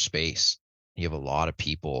only so much space. You have a lot of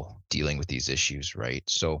people dealing with these issues, right?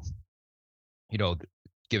 So you know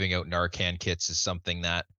giving out Narcan kits is something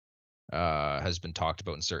that has been talked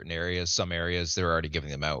about in certain areas. Some areas they're already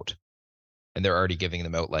giving them out, and they're already giving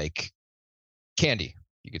them out like candy,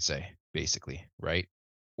 you could say, basically, right?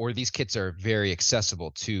 Or these kits are very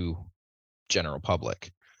accessible to general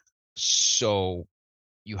public. So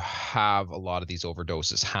you have a lot of these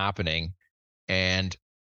overdoses happening, and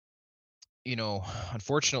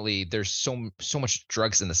unfortunately, there's so much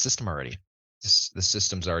drugs in the system already. The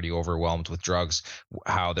system's already overwhelmed with drugs.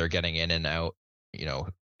 How they're getting in and out, you know,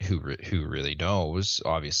 who really knows?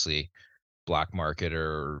 Obviously, black market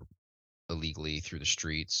or illegally through the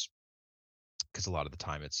streets, because a lot of the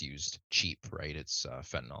time it's used cheap, right? It's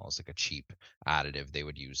fentanyl is like a cheap additive they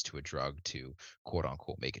would use to a drug to quote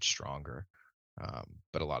unquote make it stronger.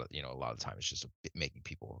 But a lot of the time it's just making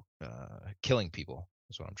people, killing people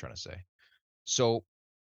is what I'm trying to say. So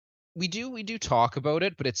we do talk about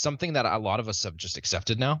it, but it's something that a lot of us have just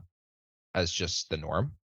accepted now as just the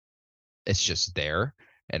norm. It's just there,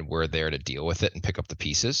 and we're there to deal with it and pick up the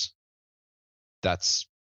pieces. That's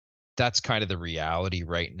that's kind of the reality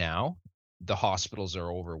right now. The hospitals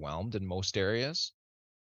are overwhelmed in most areas.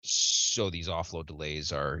 so these offload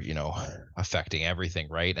delays are, affecting everything,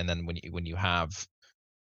 right? And then when you have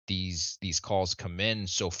these calls come in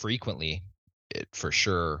so frequently, it for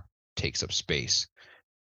sure takes up space.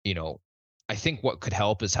 you know, I think what could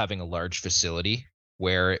help is having a large facility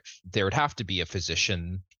where there would have to be a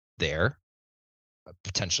physician there,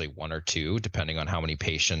 potentially one or two, depending on how many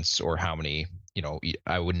patients or how many,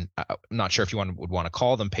 I'm not sure if would want to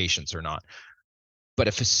call them patients or not, but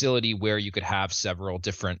a facility where you could have several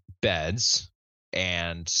different beds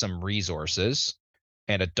and some resources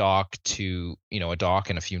and a doc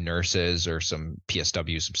and a few nurses or some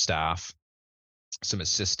PSW, some staff, some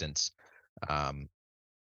assistants, um,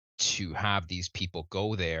 to have these people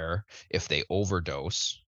go there if they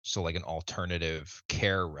overdose. So, like an alternative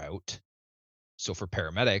care route. So, for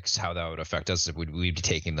paramedics, how that would affect us is we'd be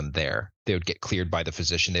taking them there. They would get cleared by the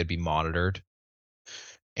physician, they'd be monitored,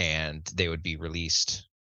 and they would be released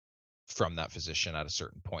from that physician at a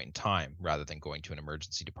certain point in time rather than going to an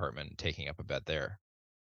emergency department and taking up a bed there.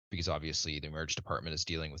 Because obviously, the emergency department is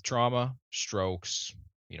dealing with trauma, strokes,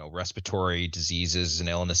 respiratory diseases and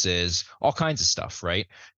illnesses, all kinds of stuff, right?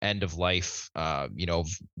 End of life,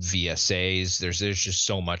 VSAs. There's just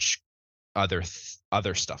so much other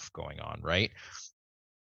stuff going on, right?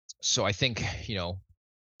 So I think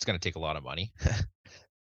it's going to take a lot of money.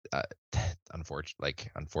 uh,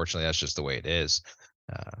 unfortunately, that's just the way it is.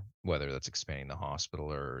 Whether that's expanding the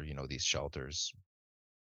hospital or these shelters,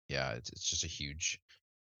 yeah, it's just a huge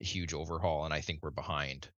overhaul, and I think we're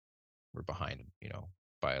behind. We're behind,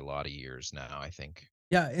 by a lot of years now, I think,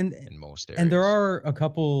 Yeah, in most and there areas. are a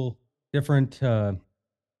couple different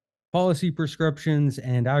policy prescriptions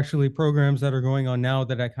and actually programs that are going on now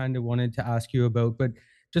that I kind of wanted to ask you about. But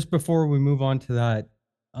just before we move on to that,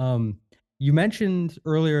 um, you mentioned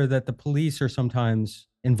earlier that the police are sometimes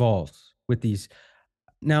involved with these.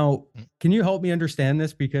 Now, Mm. can you help me understand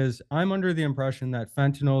this? Because I'm under the impression that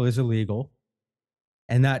fentanyl is illegal,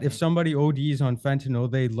 and that if Mhm. somebody ODs on fentanyl,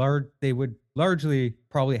 they would largely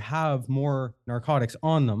probably have more narcotics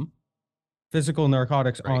on them, physical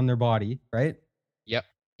narcotics Right. on their body, right? Yep.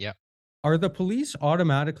 Yep. Are the police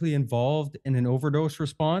automatically involved in an overdose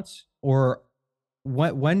response, or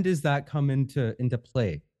when does that come into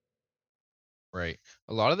play? Right.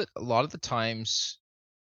 A lot of the times,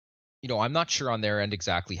 I'm not sure on their end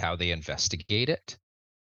exactly how they investigate it,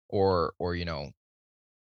 or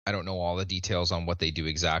I don't know all the details on what they do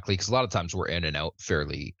exactly, because a lot of times we're in and out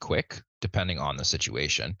fairly quick, depending on the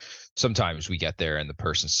situation. Sometimes we get there and the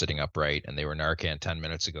person's sitting upright and they were Narcan 10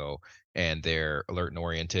 minutes ago and they're alert and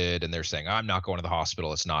oriented and they're saying, I'm not going to the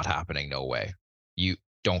hospital. It's not happening. No way. You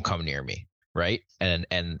don't come near me. Right. And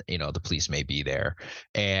the police may be there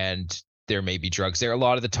and there may be drugs there. A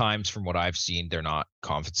lot of the times, from what I've seen, they're not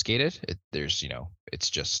confiscated. There's, it's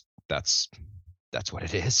just that's what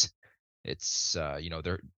it is. It's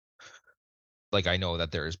they're like, I know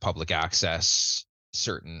that there's public access,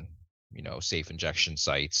 certain, safe injection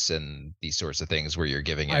sites and these sorts of things where you're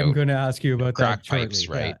giving I'm out, going to ask you about that crack pipes,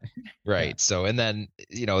 shortly. Yeah. right? Yeah. Right. So, and then,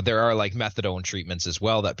 there are like methadone treatments as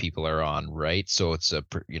well that people are on, right? So it's a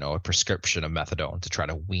prescription of methadone to try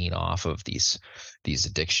to wean off of these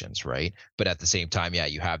addictions, right? But at the same time, yeah,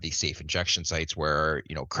 you have these safe injection sites where,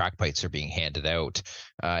 crack pipes are being handed out,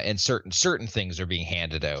 and certain things are being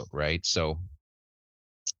handed out, right? So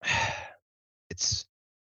it's,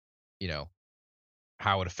 you know,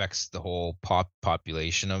 how it affects the whole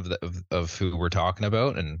population of who we're talking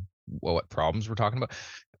about and what problems we're talking about.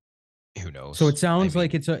 Who So it knows? I sounds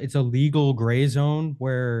like mean, it's a legal gray zone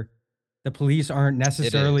where the police aren't it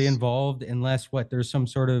necessarily is. involved unless there's some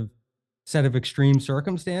sort of set of extreme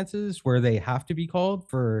circumstances where they have to be called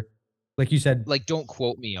for, like you said. Like, don't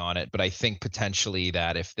quote me on it, but I think potentially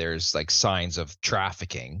that if there's like signs of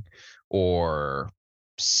trafficking or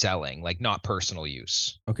selling, like not personal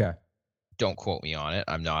use, Okay, don't quote me on it.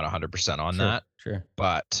 I'm not 100% on sure, that, sure.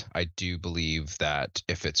 but I do believe that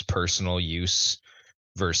if it's personal use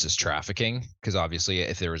versus trafficking, because obviously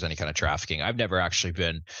if there was any kind of trafficking, I've never actually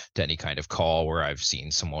been to any kind of call where I've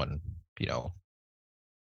seen someone,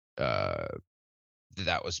 uh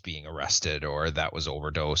that was being arrested or that was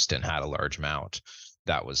overdosed and had a large amount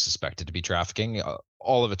that was suspected to be trafficking.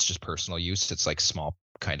 All of it's just personal use. It's like small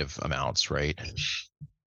kind of amounts, right?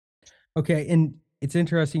 Okay, and it's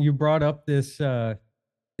interesting you brought up this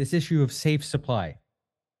issue of safe supply,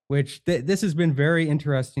 which this has been very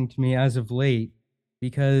interesting to me as of late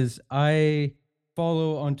because I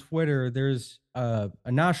follow on Twitter. There's a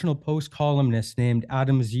National Post columnist named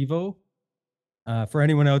Adam Zivo. For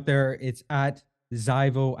anyone out there, it's at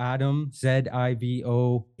Zivo Adam,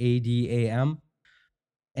 Zivoadam.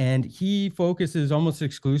 And he focuses almost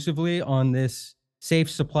exclusively on this safe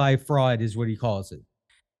supply fraud is what he calls it.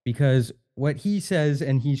 Because what he says,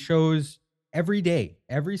 and he shows every day,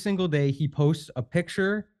 every single day, he posts a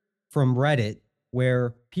picture from Reddit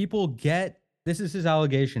where people get, this is his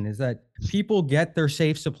allegation, is that people get their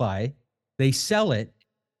safe supply, they sell it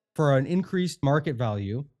for an increased market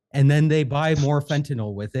value, and then they buy more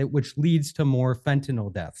fentanyl with it, which leads to more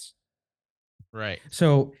fentanyl deaths. Right.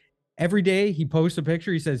 So every day he posts a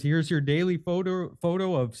picture. He says, "Here's your daily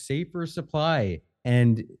photo of safer supply,"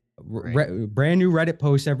 and Right. brand new Reddit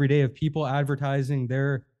posts every day of people advertising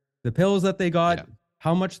the pills that they got, Yeah.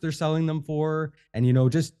 how much they're selling them for, and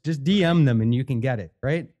just DM Right. them and you can get it,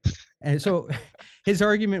 right? And so his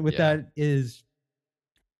argument with Yeah. that is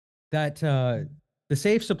that the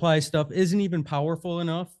safe supply stuff isn't even powerful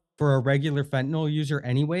enough for a regular fentanyl user,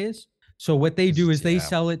 anyways. So what they do is they Yeah.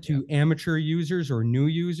 sell it Yeah. to amateur users or new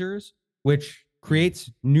users, which Mm.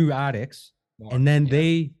 creates new addicts. More. And then Yeah.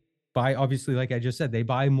 they buy, obviously, like I just said, they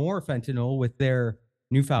buy more fentanyl with their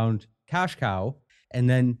newfound cash cow. And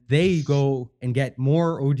then they go and get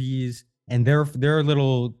more ODs, and their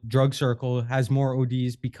little drug circle has more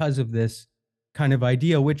ODs because of this kind of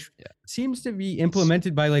idea, which Yeah. seems to be It's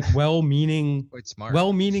implemented by like quite smart.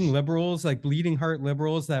 well-meaning liberals, like bleeding heart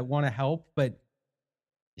liberals that want to help. But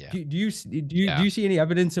Yeah. do Yeah. you see any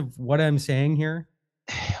evidence of what I'm saying here?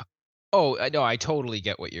 Oh, I know. I totally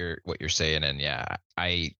get what you're saying, and yeah,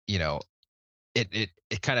 it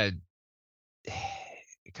kind of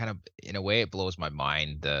it kind of in a way it blows my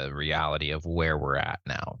mind, the reality of where we're at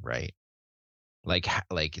now, right? Like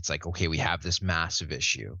it's like, okay, we have this massive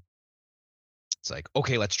issue. It's like,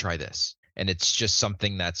 okay, let's try this, and it's just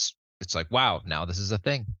something that's, it's like, wow, now this is a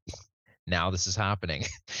thing. Now this is happening.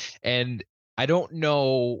 And I don't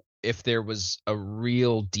know if there was a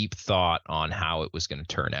real deep thought on how it was going to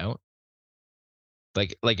turn out.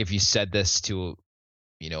 Like if you said this to,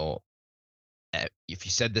 you know, if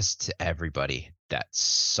you said this to everybody that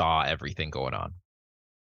saw everything going on,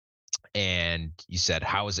 and you said,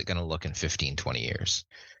 how is it going to look in 15, 20 years?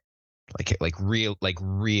 Like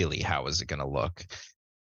really, how is it going to look?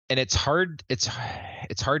 And it's hard to say,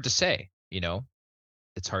 it's hard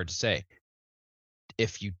to say.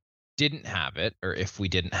 If you didn't have it, or if we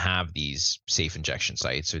didn't have these safe injection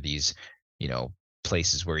sites, or these, you know,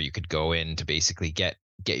 places where you could go in to basically get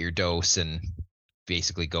your dose and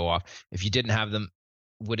basically go off. If you didn't have them,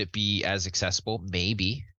 would it be as accessible?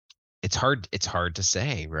 Maybe. It's hard to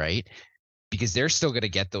say, right? Because they're still going to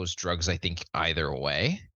get those drugs, I think, either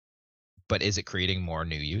way. But is it creating more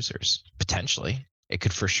new users? Potentially. It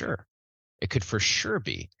could for sure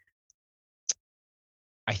be.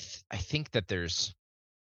 I think that there's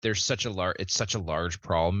such a large, it's such a large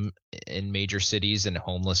problem in major cities, and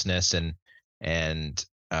homelessness, and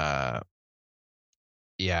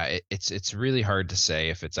yeah, it's really hard to say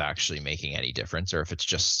if it's actually making any difference, or if it's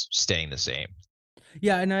just staying the same.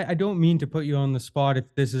 Yeah, and I don't mean to put you on the spot if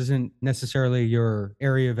this isn't necessarily your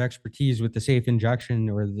area of expertise with the safe injection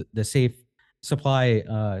or the safe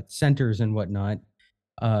supply centers and whatnot.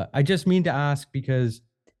 I just mean to ask because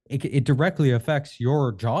it directly affects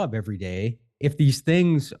your job every day. If these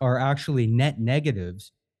things are actually net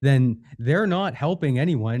negatives, then they're not helping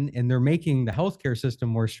anyone, and they're making the healthcare system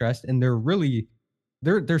more stressed, and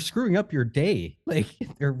they're screwing up your day. Like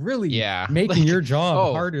they're really Yeah. making Like, your job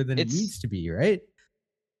oh, harder than it it's needs to be, right?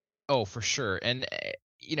 oh, for sure. And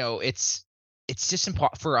it's just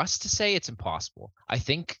for us to say it's impossible. I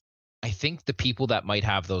think the people that might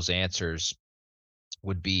have those answers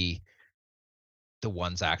would be the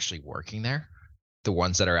ones actually working there, the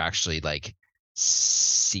ones that are actually like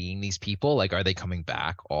seeing these people. Like, are they coming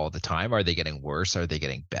back all the time? Are they getting worse? Are they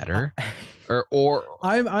getting I, better? Or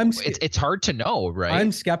I'm it's hard to know, right?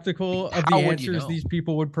 I'm skeptical of How the would you answers know? these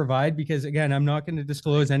people would provide because, again, I'm not going to Right.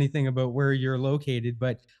 disclose anything about where you're located,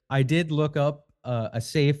 but I did look up a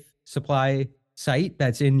safe supply site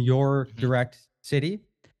that's in your Hmm. direct city.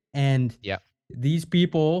 And Yeah. these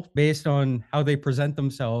people, based on how they present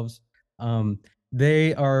themselves, um,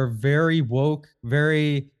 they are very woke,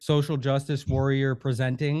 very social justice warrior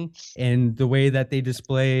presenting in the way that they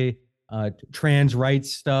display trans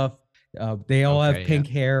rights stuff. They all have Okay. Yeah. pink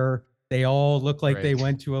hair. They all look like they Right.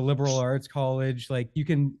 went to a liberal arts college. Like you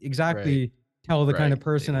can Right. exactly tell the kind Right. of They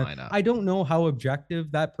person. line up. I don't know how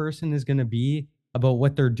objective that person is going to be about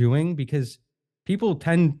what they're doing because people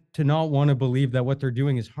tend to not want to believe that what they're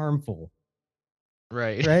doing is harmful,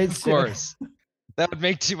 Right. right? Of course. That would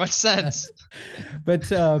make too much sense.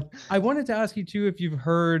 But I wanted to ask you too if you've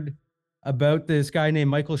heard about this guy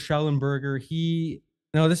named Michael Schellenberger.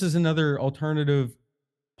 Now this is another alternative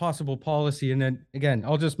possible policy, and then again,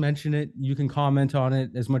 I'll just mention it. You can comment on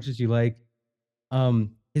it as much as you like.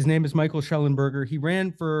 His name is Michael Schellenberger. He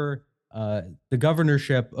ran for the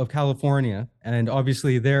governorship of California, and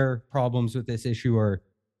obviously their problems with this issue are,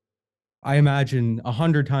 I imagine,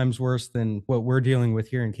 100 times worse than what we're dealing with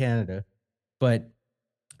here in Canada. But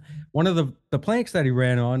one of the planks that he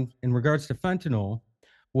ran on in regards to fentanyl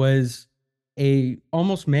was a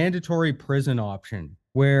almost mandatory prison option,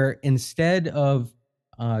 where instead of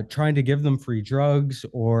trying to give them free drugs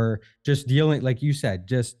or just dealing, like you said,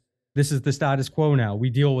 just this is the status quo now. We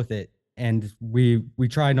deal with it, and we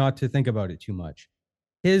try not to think about it too much.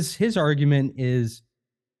 His argument is,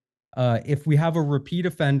 if we have a repeat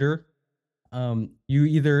offender,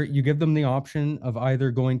 you give them the option of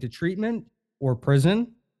either going to treatment or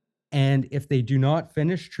prison, and if they do not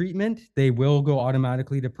finish treatment, they will go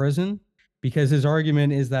automatically to prison, because his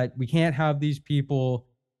argument is that we can't have these people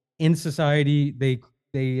in society. They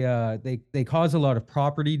cause a lot of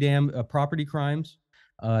property crimes.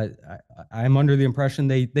 I'm under the impression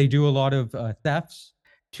they do a lot of thefts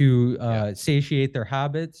to satiate their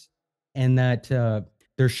habits, and that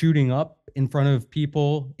they're shooting up in front of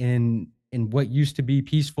people in what used to be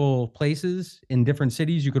peaceful places in different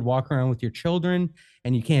cities. You could walk around with your children,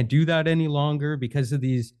 and you can't do that any longer because of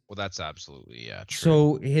these. Well, that's absolutely, yeah,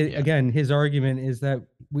 true. So again, his argument is that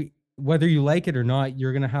whether you like it or not,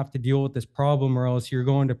 you're going to have to deal with this problem, or else you're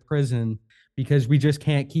going to prison, because we just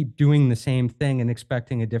can't keep doing the same thing and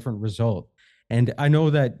expecting a different result. And I know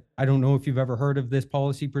that, I don't know if you've ever heard of this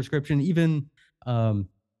policy prescription. Even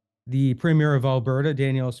the premier of Alberta,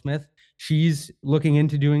 Danielle Smith, she's looking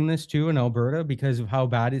into doing this too in Alberta because of how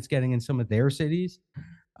bad it's getting in some of their cities.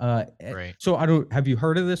 Right. So have you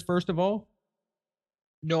heard of this, first of all?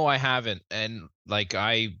 No, I haven't. And like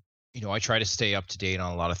I try to stay up to date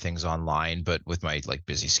on a lot of things online, but with my like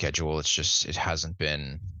busy schedule, it hasn't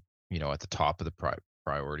been, at the top of the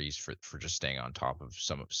priorities for just staying on top of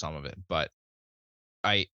some of it. But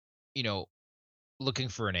I, you know, looking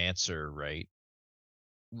for an answer, right?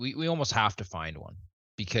 We almost have to find one,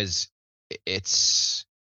 because it's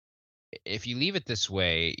if you leave it this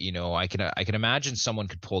way, I can imagine someone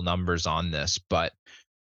could pull numbers on this, but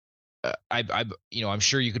I'm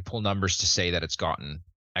sure you could pull numbers to say that it's gotten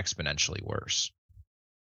exponentially worse.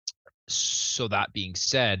 So that being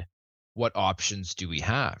said, what options do we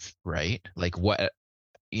have, right? Like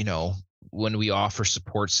you know, when we offer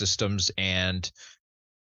support systems and,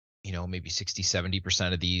 maybe 60,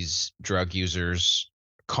 70% of these drug users,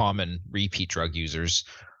 common repeat drug users,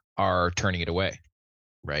 are turning it away,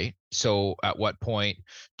 right? So at what point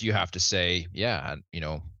do you have to say, yeah,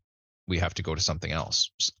 we have to go to something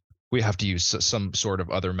else? We have to use some sort of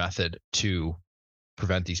other method to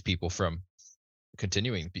prevent these people from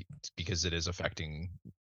continuing, because it is affecting,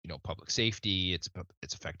 public safety. It's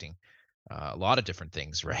affecting a lot of different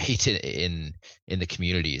things, right? In the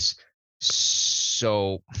communities.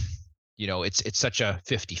 So, it's such a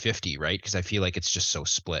 50-50, right? Because I feel like it's just so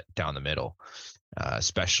split down the middle,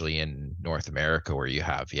 especially in North America, where you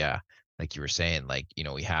have, yeah, like you were saying, like,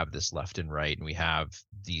 we have this left and right, and we have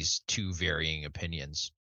these two varying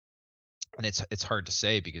opinions. And it's hard to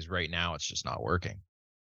say, because right now it's just not working.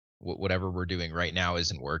 Whatever we're doing right now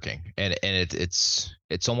isn't working, and it's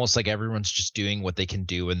almost like everyone's just doing what they can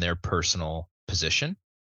do in their personal position.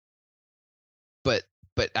 But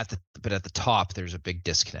at the top, there's a big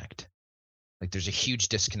disconnect. Like, there's a huge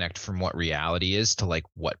disconnect from what reality is to like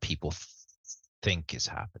what people think is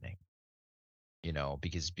happening.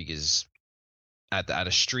 Because at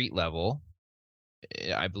a street level,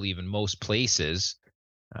 I believe in most places,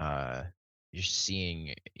 uh, you're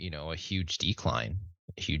seeing, a huge decline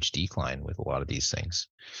with a lot of these things,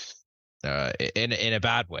 in a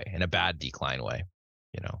bad way, in a bad decline way.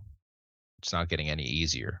 It's not getting any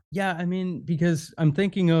easier. Yeah, I mean, because I'm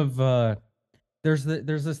thinking of there's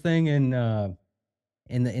this thing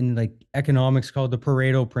in like economics called the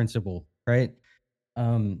Pareto principle, right?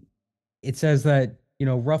 Um, it says that,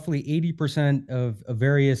 roughly 80% of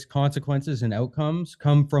various consequences and outcomes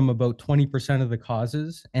come from about 20% of the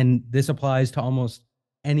causes, and this applies to almost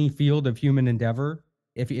any field of human endeavor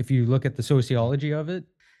if you look at the sociology of it.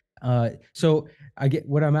 So I get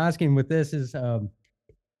what I'm asking with this is,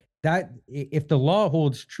 that if the law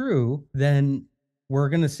holds true, then we're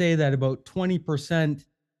going to say that about 20%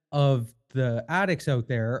 of the addicts out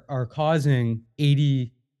there are causing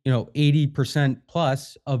 80%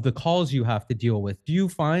 plus of the calls you have to deal with. Do you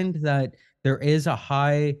find that there is a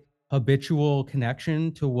high habitual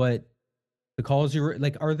connection to what the calls you're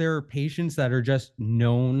like? Are there patients that are just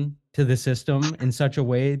known to the system in such a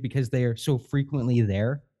way because they are so frequently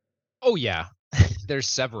there? Oh yeah, there's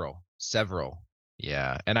several.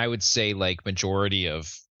 Yeah, and I would say like majority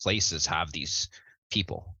of places have these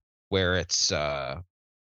people, where it's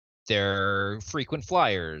they're frequent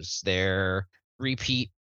flyers, they're repeat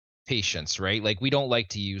patients, right? Like we don't like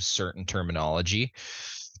to use certain terminology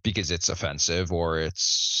because it's offensive or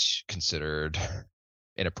it's considered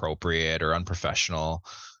inappropriate or unprofessional.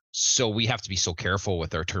 So we have to be so careful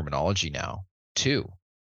with our terminology now too.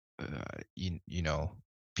 You know,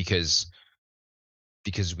 because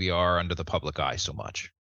we are under the public eye so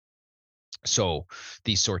much. So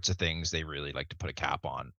these sorts of things they really like to put a cap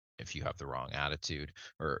on if you have the wrong attitude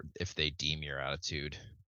or if they deem your attitude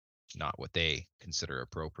not what they consider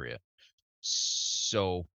appropriate.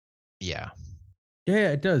 So yeah.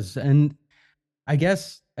 Yeah, it does. And I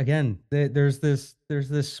guess again, there's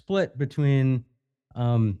this split between,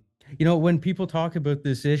 um, when people talk about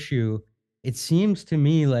this issue, it seems to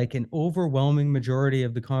me like an overwhelming majority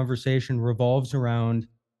of the conversation revolves around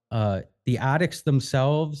the addicts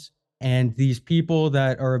themselves and these people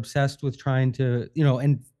that are obsessed with trying to,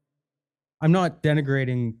 and I'm not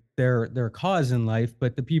denigrating their cause in life,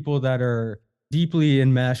 but the people that are deeply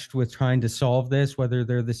enmeshed with trying to solve this, whether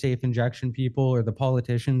they're the safe injection people or the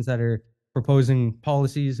politicians that are proposing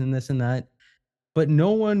policies and this and that, but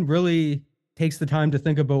no one really takes the time to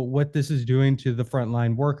think about what this is doing to the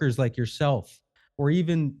frontline workers like yourself, or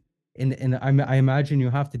even I imagine you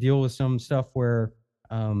have to deal with some stuff where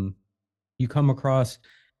um, you come across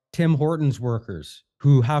Tim Hortons workers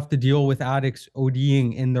who have to deal with addicts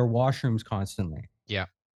ODing in their washrooms constantly. Yeah.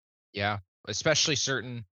 Yeah. Especially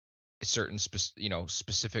specific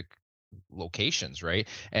locations, right?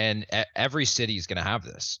 And every city is going to have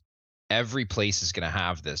this. Every place is going to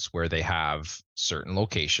have this where they have certain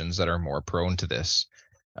locations that are more prone to this.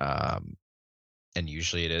 Um, and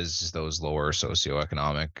usually it is those lower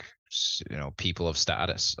socioeconomic, people of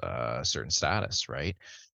status, certain status, right?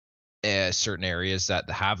 Certain areas that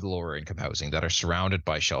have the lower income housing that are surrounded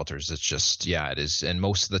by shelters. It's just, yeah, it is. And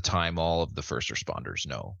most of the time, all of the first responders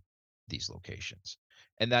know these locations.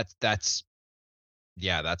 And that's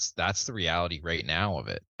yeah, that's the reality right now of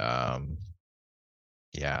it.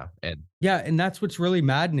 Yeah, and Yeah, and that's what's really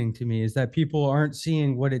maddening to me is that people aren't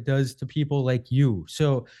seeing what it does to people like you.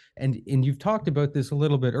 So, and you've talked about this a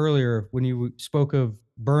little bit earlier when you spoke of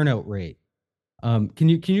burnout rate. Can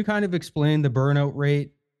you kind of explain the burnout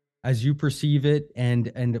rate as you perceive it,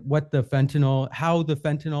 and what how the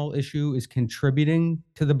fentanyl issue is contributing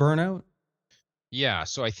to the burnout? yeah,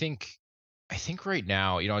 so I think right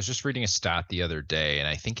now, I was just reading a stat the other day, and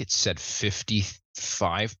I think it said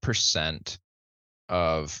 55%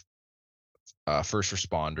 of first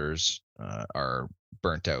responders are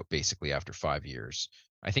burnt out basically after 5 years.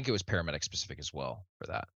 I think it was paramedic specific as well for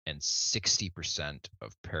that, and 60%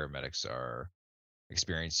 of paramedics are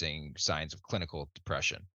experiencing signs of clinical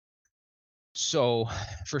depression. So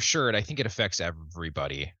for sure, I think it affects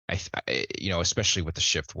everybody. Especially with the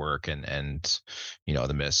shift work and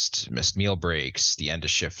the missed meal breaks, the end of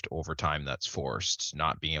shift overtime that's forced,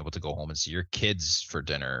 not being able to go home and see your kids for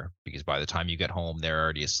dinner because by the time you get home, they're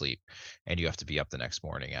already asleep, and you have to be up the next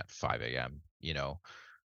morning at 5 a.m.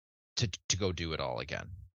 To go do it all again.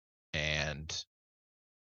 And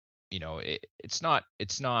it's not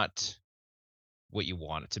what you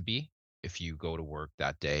want it to be if you go to work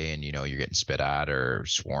that day and you're getting spit at or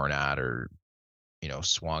sworn at or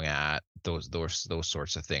swung at, those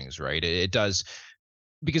sorts of things, right? It does,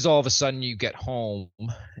 because all of a sudden you get home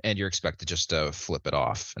and you're expected just to flip it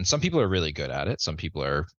off. And some people are really good at it. Some people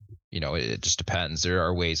are, it just depends. There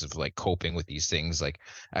are ways of like coping with these things like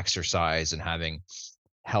exercise and having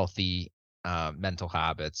healthy mental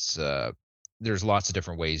habits. There's lots of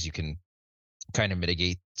different ways you can kind of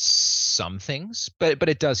mitigate some things, but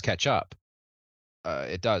it does catch up.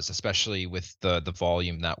 It does, especially with the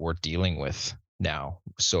volume that we're dealing with now.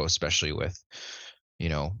 So especially with you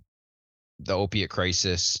know the opiate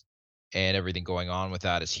crisis and everything going on with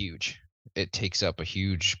that is huge. It takes up a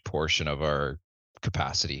huge portion of our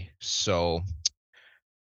capacity. So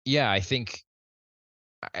yeah, I think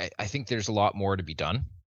there's a lot more to be done.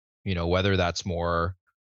 Whether that's more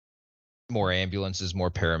ambulances, more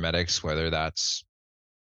paramedics, whether that's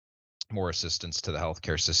more assistance to the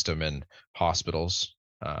healthcare system and hospitals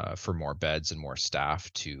for more beds and more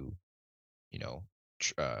staff to, you know,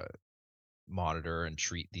 tr- uh, monitor and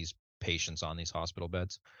treat these patients on these hospital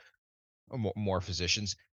beds, or more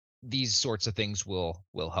physicians. These sorts of things will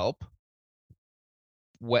help.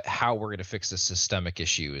 How we're going to fix the systemic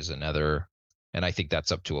issue is another, and I think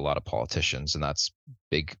that's up to a lot of politicians, and that's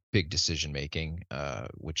big decision making,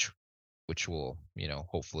 which will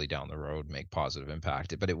hopefully down the road make positive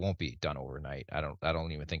impact, but it won't be done overnight. I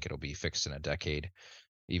don't even think it'll be fixed in a decade,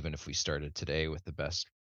 even if we started today with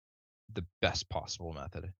the best possible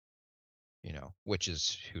method, which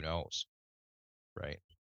is, who knows, right?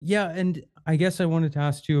 Yeah, and I guess I wanted to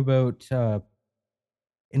ask you about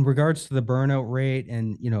in regards to the burnout rate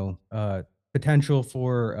and potential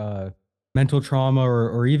for mental trauma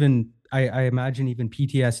or even I imagine even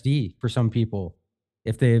PTSD for some people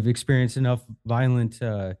if they've experienced enough violent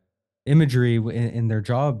imagery in their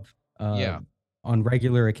job uh, Yeah. on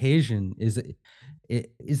regular occasion.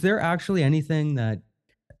 Is there actually anything that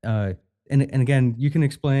uh, and again, you can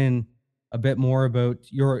explain a bit more about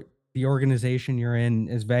the organization you're in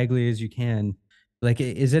as vaguely as you can. Like,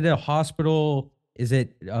 is it a hospital? Is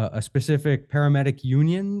it a specific paramedic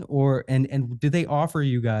union, or and do they offer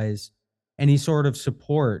you guys any sort of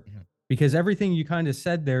support? Mhm. Because everything you kind of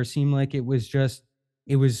said there seemed like it was just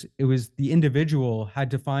it was the individual had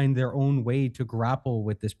to find their own way to grapple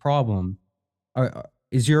with this problem.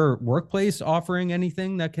 Is your workplace offering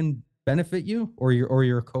anything that can benefit you or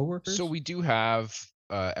your So coworkers? we do have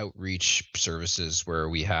outreach services where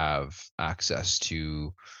we have access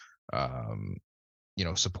to um,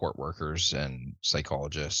 support workers and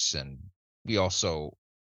psychologists, and we also,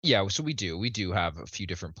 yeah, so we do have a few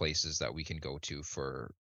different places that we can go to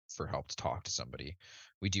for help to talk to somebody.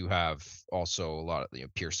 We do have also a lot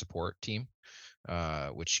of peer support team,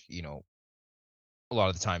 which a lot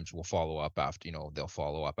of the times will follow up after, they'll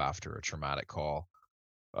follow up after a traumatic call,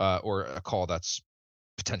 or a call that's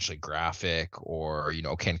potentially graphic, or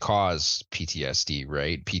can cause PTSD,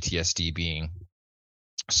 right? PTSD being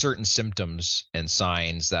certain symptoms and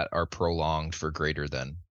signs that are prolonged for greater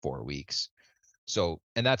than 4 weeks. So,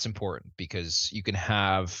 and that's important because you can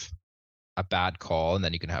have a bad call, and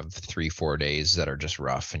then you can have 3 4 days that are just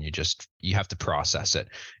rough, and you have to process it,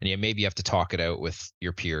 and maybe you have to talk it out with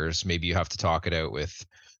your peers, maybe you have to talk it out with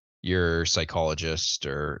your psychologist,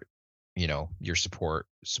 or your support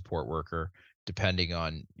worker, depending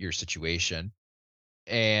on your situation.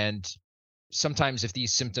 And sometimes if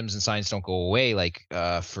these symptoms and signs don't go away, like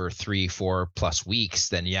for 3 4 plus weeks,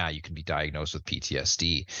 then yeah, you can be diagnosed with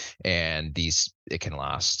PTSD. And these, it can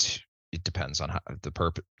last, it depends on how the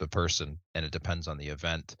person, and it depends on the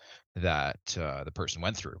event that the person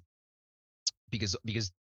went through, because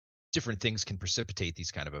different things can precipitate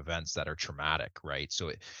these kind of events that are traumatic, right? So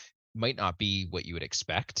it might not be what you would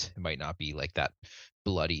expect. It might not be like that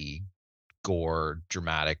bloody gore,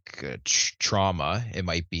 dramatic trauma. It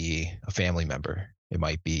might be a family member. It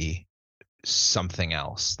might be something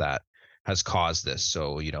else that has caused this.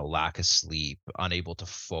 So, lack of sleep, unable to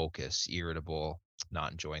focus, irritable,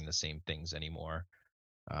 not enjoying the same things anymore,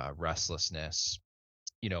 restlessness,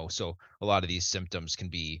 so a lot of these symptoms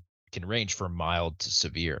can range from mild to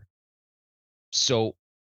severe. So,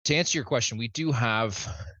 to answer your question, we do have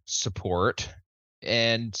support,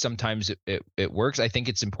 and sometimes it works. I think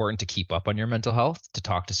it's important to keep up on your mental health, to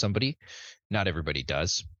talk to somebody. Not everybody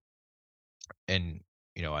does. And,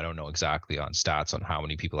 I don't know exactly on stats on how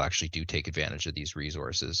many people actually do take advantage of these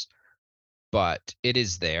resources, but it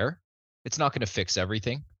is there. It's not going to fix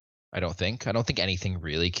everything. I don't think. I don't think anything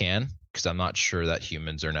really can, because I'm not sure that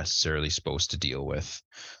humans are necessarily supposed to deal with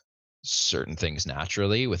certain things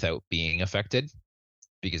naturally without being affected,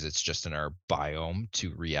 because it's just in our biome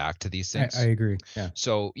to react to these I things. agree. Yeah.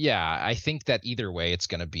 So, yeah, I think that either way, it's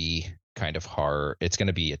going to be kind of hard. It's going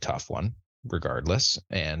to be a tough one, regardless.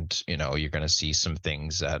 And, you're going to see some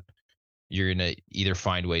things that you're going to either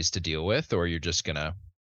find ways to deal with, or you're just going to,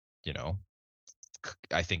 you know,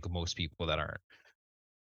 I think most people that aren't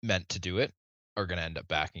meant to do it are going to end up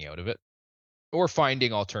backing out of it, or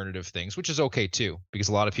finding alternative things, which is okay too, because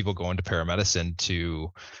a lot of people go into paramedicine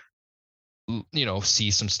to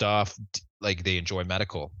see some stuff, like they enjoy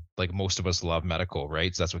medical, like most of us love medical,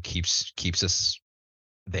 right? So that's what keeps us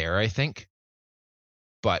there, I think.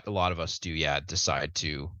 But a lot of us do, yeah, decide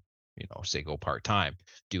to, say go part-time,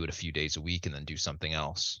 do it a few days a week, and then do something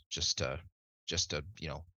else, just to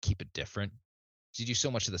keep it different. So you do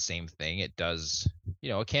so much of the same thing, it does,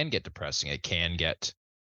 it can get depressing, it can get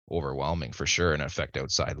overwhelming for sure, and affect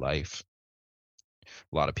outside life.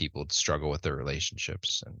 A lot of people struggle with their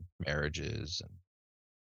relationships and marriages,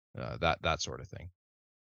 and that sort of thing.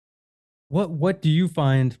 What do you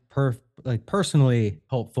find personally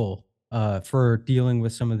helpful for dealing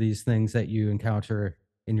with some of these things that you encounter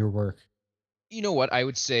in your work? You know what? I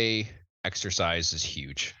would say exercise is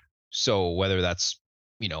huge. So whether that's,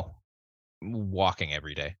 you know, walking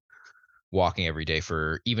every day, walking every day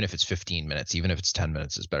for, even if it's 15 minutes, even if it's 10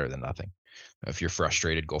 minutes, is better than nothing. If you're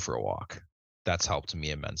frustrated, go for a walk. That's helped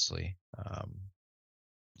me immensely.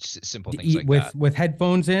 Simple things like that. With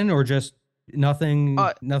headphones in or just nothing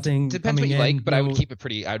Depends what coming you like, in, but I would keep it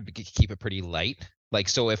pretty light. Like,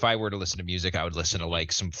 so if I were to listen to music, I would listen to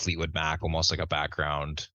like some Fleetwood Mac, almost like a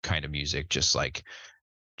background kind of music, just like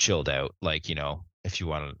chilled out, like, if you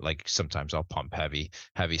want to, like, sometimes I'll pump heavy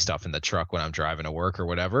stuff in the truck when I'm driving to work or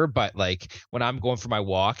whatever. But like when I'm going for my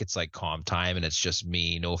walk, it's like calm time and it's just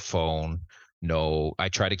me, no phone, no. I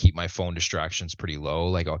try to keep my phone distractions pretty low.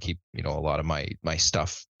 Like I'll keep, a lot of my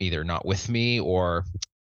stuff either not with me or,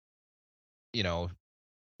 you know,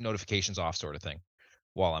 notifications off sort of thing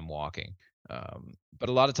while I'm walking. But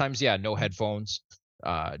a lot of times, yeah, no headphones,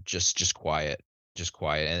 just quiet, just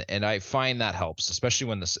quiet, and I find that helps, especially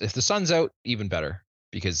when if the sun's out, even better,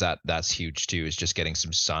 because that's huge too. Is just getting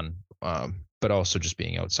some sun, but also just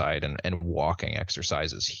being outside and walking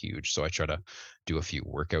exercise is huge. So I try to do a few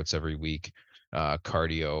workouts every week,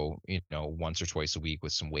 cardio, once or twice a week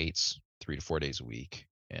with some weights, 3 to 4 days a week,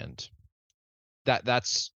 and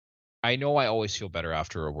that's I know I always feel better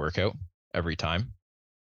after a workout every time.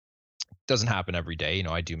 Doesn't happen every day.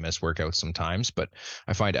 I do miss workouts sometimes, but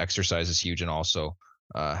I find exercise is huge, and also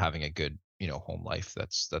having a good, home life.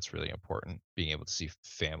 That's really important. Being able to see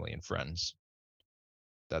family and friends.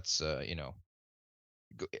 That's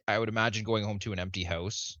I would imagine going home to an empty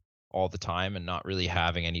house all the time and not really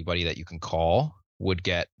having anybody that you can call would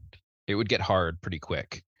get hard pretty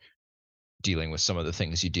quick dealing with some of the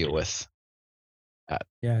things you deal with at,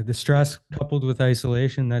 Yeah, the stress coupled with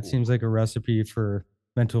isolation, that seems like a recipe for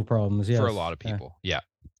mental problems. for a lot Yes. of people. Yeah.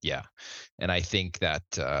 Yeah. And I think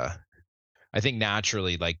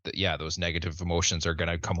naturally, like, yeah, those negative emotions are going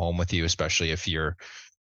to come home with you, especially if you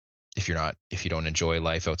don't enjoy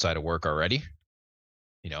life outside of work already.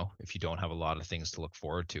 If you don't have a lot of things to look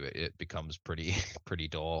forward to, it becomes pretty pretty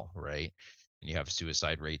dull, right? And you have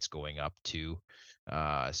suicide rates going up too,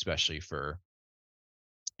 especially for,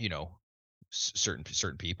 you know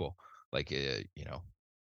certain people, like,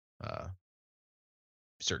 uh,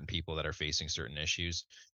 certain people that are facing certain issues.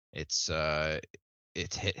 It's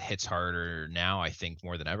it hits harder now, I think,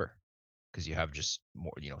 more than ever, because you have just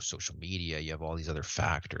more, social media, you have all these other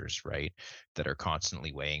factors, right, that are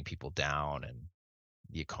constantly weighing people down, and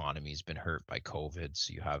the economy's been hurt by COVID,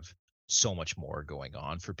 so you have so much more going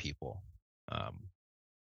on for people. um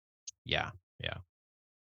yeah, yeah.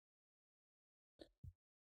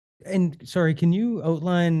 And sorry, can you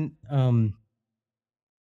outline,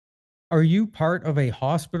 are you part of a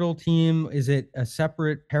hospital team? Is it a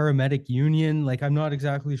separate paramedic union? Like, I'm not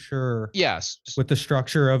exactly sure Yes. what the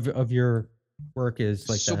structure of your work is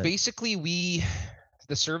like So that. basically,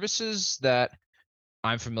 the services that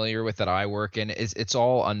I'm familiar with, that I work in, is it's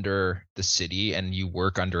all under the city, and you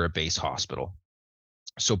work under a base hospital.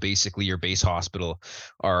 So basically, your base hospital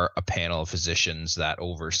are a panel of physicians that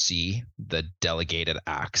oversee the delegated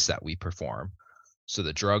acts that we perform. So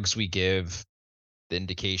the drugs we give, the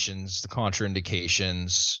indications, the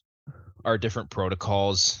contraindications, our different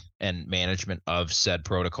protocols and management of said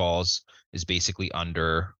protocols is basically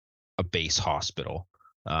under a base hospital,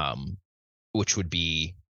 um, which would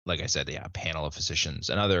be, like I said, yeah, a panel of physicians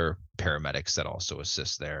and other paramedics that also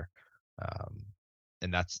assist there. Um,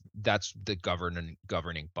 and that's the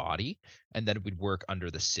governing body, and then we'd work under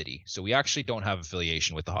the city. So we actually don't have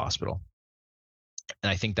affiliation with the hospital, and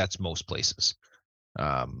I think that's most places.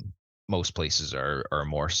 Um, Most places are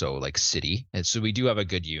more so like city, and so we do have a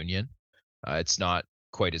good union. It's not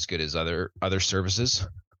quite as good as other services,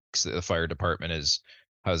 because the fire department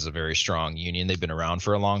has a very strong union. They've been around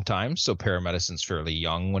for a long time, so paramedicine's fairly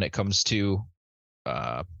young when it comes to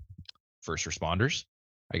uh, first responders,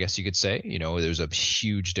 I guess you could say. There's a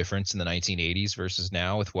huge difference in the 1980s versus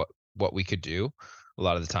now with what we could do. A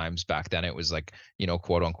lot of the times back then it was like,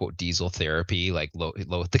 quote unquote diesel therapy, like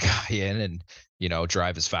load the guy in and,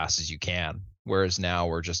 drive as fast as you can. Whereas now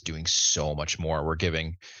we're just doing so much more. We're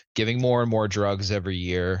giving more and more drugs every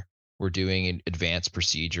year. We're doing advanced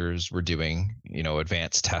procedures. We're doing,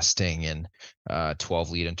 advanced testing and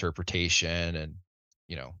 12 lead interpretation, and,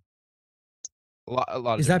 you know, a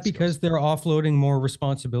lot of Is that different skills. because they're offloading more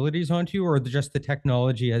responsibilities onto you, or just the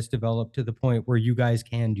technology has developed to the point where you guys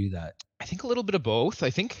can do that? I think a little bit of both. I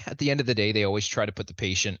think at the end of the day, they always try to put the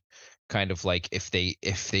patient kind of like, if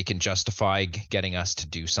they can justify getting us to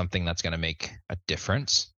do something that's going to make a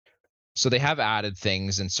difference. So they have added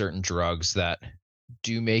things in certain drugs that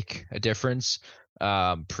do make a difference,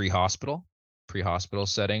 pre-hospital,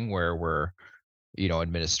 setting, where we're,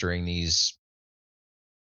 administering these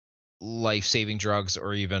life-saving drugs,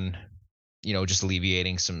 or even, just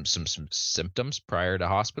alleviating some symptoms prior to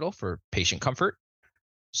hospital for patient comfort.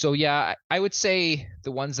 So yeah, I would say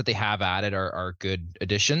the ones that they have added are good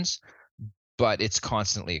additions, but it's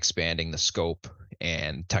constantly expanding the scope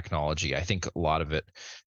and technology. I think a lot of it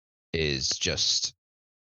is just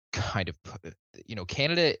kind of,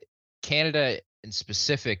 Canada in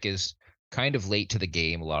specific is kind of late to the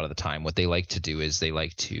game a lot of the time. What they like to do is they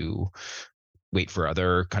like to wait for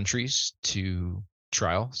other countries to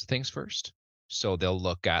trial things first. So they'll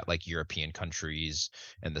look at like European countries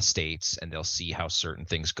and the States, and they'll see how certain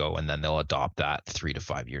things go, and then they'll adopt that 3 to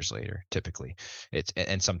 5 years later. Typically, it's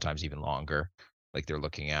and sometimes even longer. Like they're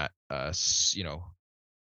looking at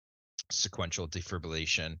sequential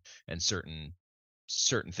defibrillation and certain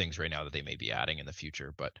things right now that they may be adding in the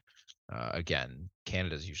future. But again,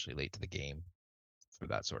 Canada's usually late to the game for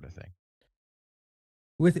that sort of thing.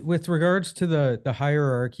 With regards to the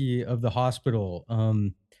hierarchy of the hospital,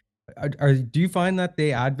 do you find that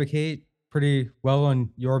they advocate pretty well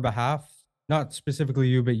on your behalf? Not specifically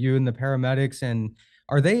you, but you and the paramedics. And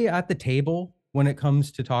are they at the table when it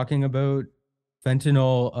comes to talking about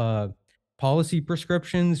fentanyl policy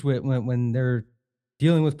prescriptions when they're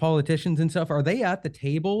dealing with politicians and stuff? Are they at the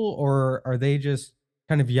table, or are they just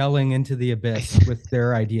kind of yelling into the abyss with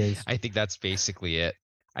their ideas? I think that's basically it.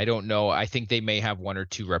 I don't know. I think they may have one or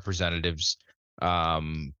two representatives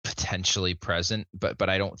potentially present, but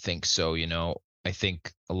I don't think so. I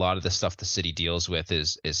think a lot of the stuff the city deals with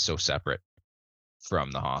is so separate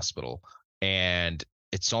from the hospital, and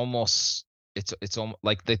it's almost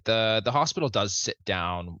like the hospital does sit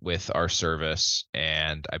down with our service,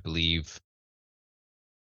 and I believe,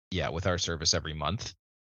 yeah, with our service every month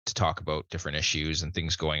to talk about different issues and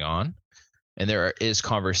things going on. And there is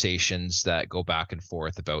conversations that go back and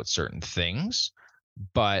forth about certain things,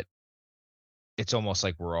 but it's almost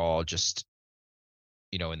like we're all just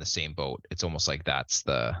in the same boat. It's almost like that's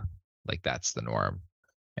the norm.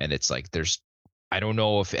 And it's like I don't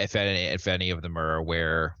know if any of them are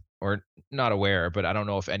aware or not aware, but I don't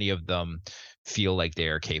know if any of them feel like they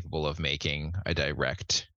are capable of making a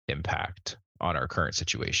direct impact on our current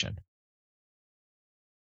situation.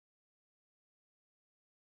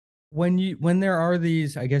 When there are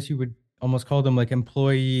these, I guess you would almost call them like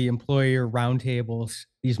employer roundtables,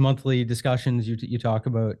 these monthly discussions you talk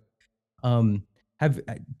about, um, have,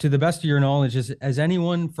 to the best of your knowledge, has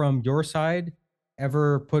anyone from your side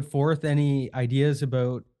ever put forth any ideas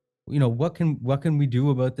about, what can we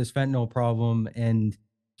do about this fentanyl problem? And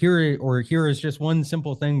here is just one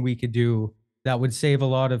simple thing we could do that would save a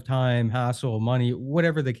lot of time, hassle, money,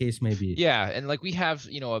 whatever the case may be. Yeah, and like we have,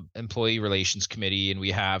 a employee relations committee, and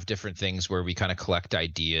we have different things where we kind of collect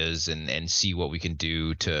ideas and see what we can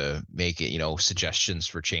do to make it, suggestions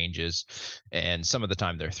for changes. And some of the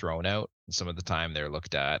time they're thrown out, and some of the time they're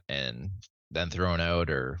looked at and then thrown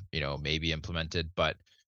out, or maybe implemented. But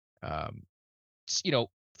um,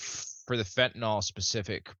 for the fentanyl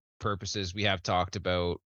specific purposes, we have talked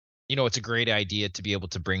about, it's a great idea to be able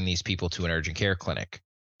to bring these people to an urgent care clinic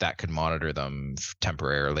that could monitor them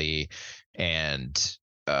temporarily and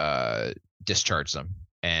discharge them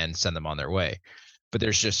and send them on their way. But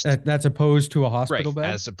there's just That's opposed to a right, hospital bed.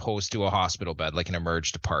 as opposed to a hospital bed, like an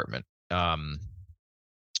emerge department,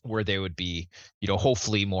 where they would be,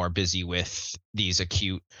 hopefully more busy with these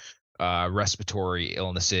acute respiratory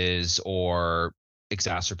illnesses or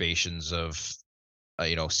exacerbations of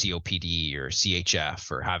COPD or CHF,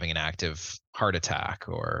 or having an active heart attack,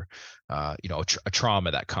 or a trauma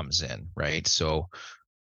that comes in, right? So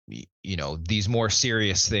these more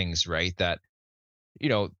serious things, right, that you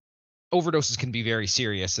know overdoses can be very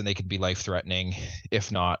serious, and they can be life threatening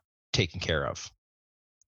if not taken care of.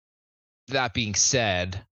 That being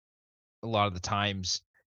said, a lot of the times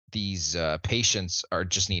these patients are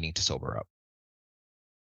just needing to sober up.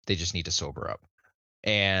 They just need to sober up.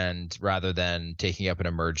 And rather than taking up an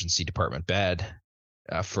emergency department bed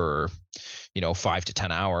for 5 to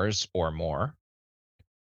 10 hours or more,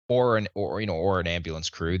 or an ambulance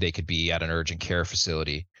crew, they could be at an urgent care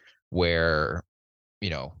facility where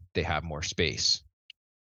they have more space.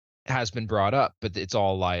 It has been brought up, but it's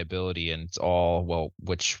all liability, and it's all, well,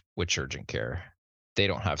 which urgent care? They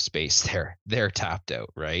don't have space there. They're tapped out,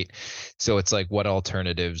 right? So it's like, what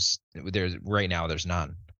alternatives? There's right now, there's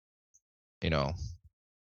none. you know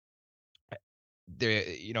there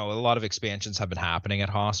a lot of expansions have been happening at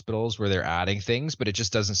hospitals where they're adding things, but it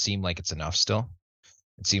just doesn't seem like it's enough still.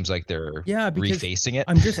 It seems like they're Yeah, because refacing it.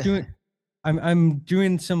 I'm just doing I'm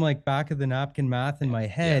doing some like back of the napkin math in my Yeah,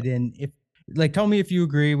 head, and if, like, tell me if you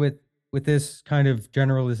agree with this kind of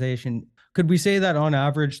generalization. Could we say that on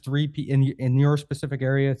average in your specific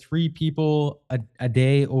area, 3 people a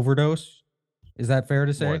day overdose? Is that fair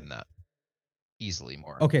to more say? than that, easily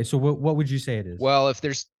more. Okay, so what would you say it is? Well, if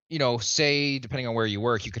there's, say, depending on where you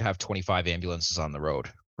work, you could have 25 ambulances on the road,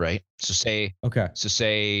 right? Okay. So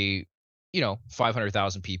say,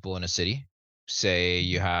 500,000 people in a city. Say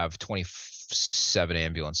you have 27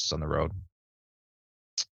 ambulances on the road.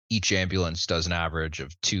 Each ambulance does an average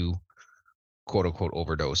of 2 quote unquote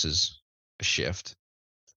overdoses a shift.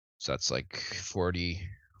 So that's like 40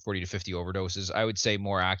 to 50 overdoses. I would say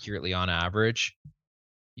more accurately on average,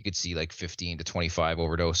 you could see like 15 to 25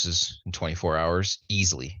 overdoses in 24 hours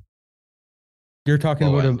easily. You're talking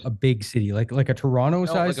Low about end. a big city, like a Toronto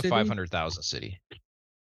No, like sized a city? 500,000 city.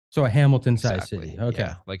 So a Hamilton sized Exactly. city. Okay.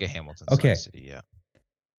 Yeah, like a Hamilton Okay. sized city. Yeah.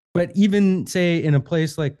 But even say in a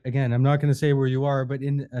place like, again, I'm not going to say where you are, but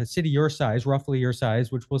in a city your size, roughly your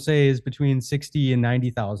size, which we'll say is between 60 and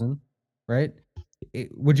 90,000, right?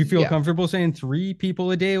 Would you feel Yeah. comfortable saying 3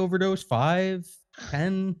 people a day overdose, 5,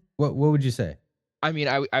 10? What would you say? I mean,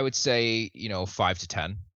 I would say, 5 to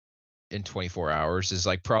 10 in 24 hours is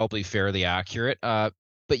like probably fairly accurate.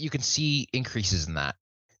 But you can see increases in that.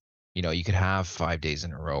 You could have 5 days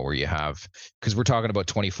in a row where you have, because we're talking about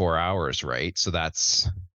 24 hours, right? So that's,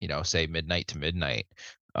 say midnight to midnight.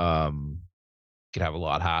 You could have a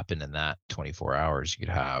lot happen in that 24 hours. You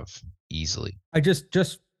could have easily. I just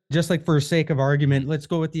like for sake of argument, Mhm. let's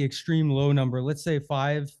go with the extreme low number. Let's say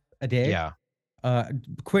 5 a day. Yeah. Uh,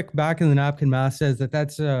 quick back in the napkin math says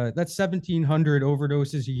that's 1,700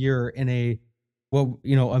 overdoses a year in a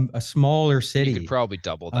smaller And you could city. probably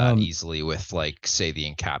double that Um, easily with like, say,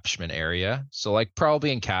 the encapsulation area. So like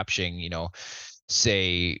probably encapturing,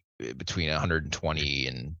 say between 120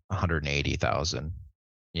 and 180,000,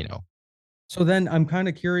 you know. so then I'm kind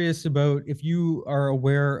of curious about if you are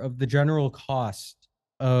aware of the general cost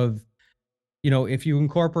of, if you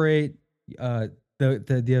incorporate uh,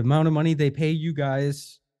 the amount of money they pay you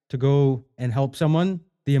guys to go and help someone,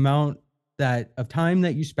 the amount that of time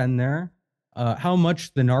that you spend there, how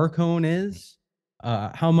much the narcone is,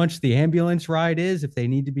 how much the ambulance ride is if they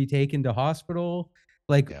need to be taken to hospital,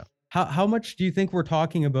 like Yeah. how much do you think we're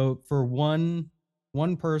talking about for one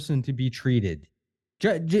person to be treated?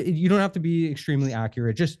 You don't have to be extremely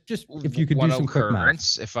accurate. Just if you could One do some quick math.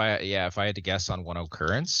 occurrence, if I had to guess on one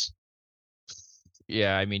occurrence,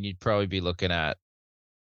 yeah, I mean, you'd probably be looking at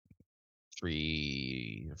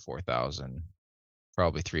 3 to 4 thousand,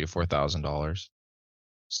 probably $3 to 4 thousand.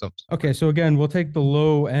 Something Okay, like so again, we'll take the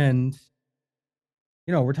low end.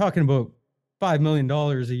 We're talking about $5 million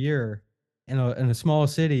a year in a small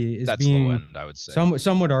city is that's low being end, I would say, some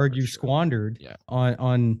would for argue sure. squandered Yeah.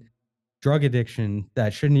 on drug addiction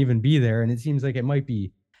that shouldn't even be there. And it seems like it might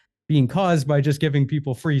be being caused by just giving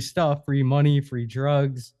people free stuff, free money, free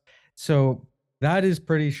drugs. So that is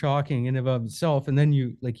pretty shocking in and of itself. And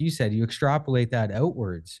then like you said, you extrapolate that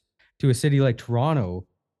outwards to a city like Toronto.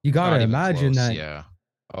 You got to Not even imagine close. that, Yeah.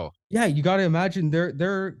 Oh, yeah, you got to imagine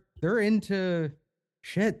they're into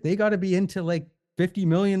shit. They got to be into like 50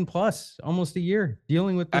 million plus almost a year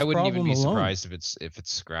dealing with I this wouldn't even problem be alone. surprised if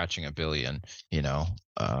it's scratching a billion, Like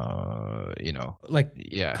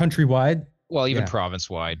yeah. countrywide. Well, even Yeah. province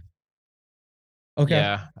wide. Okay.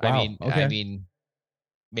 Yeah. I Wow. mean, I Okay. mean,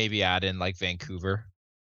 maybe add in like Vancouver,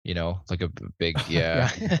 like a big, yeah,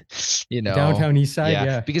 Yeah. you know, Downtown East Side. yeah.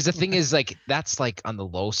 Yeah. Because the thing is, like, that's like on the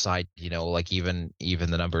low side, like even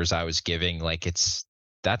the numbers I was giving, like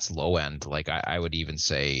that's low end. Like I would even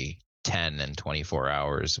say 10 and 24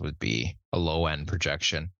 hours would be a low end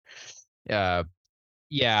projection. Uh,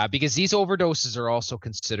 yeah, because these overdoses are also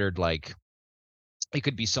considered like, it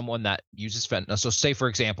could be someone that uses fentanyl. So say for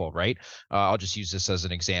example, right? I'll just use this as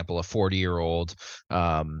an example. A 40-year-old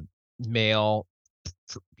male,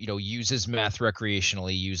 uses meth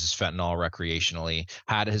recreationally, uses fentanyl recreationally,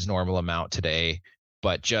 had his normal amount today,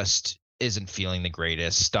 but just isn't feeling the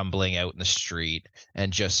greatest, stumbling out in the street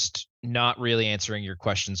and just not really answering your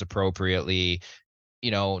questions appropriately,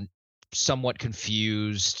 you know, somewhat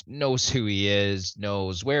confused, knows who he is,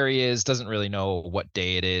 knows where he is, doesn't really know what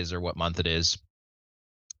day it is or what month it is,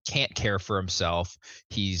 can't care for himself.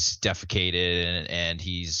 He's defecated and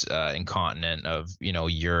he's incontinent of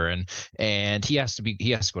urine, and he has to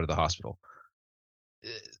go to the hospital.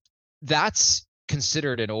 That's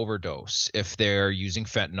considered an overdose if they're using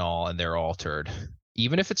fentanyl and they're altered.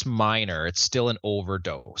 Even if it's minor, it's still an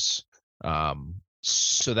overdose.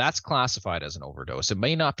 So that's classified as an overdose. It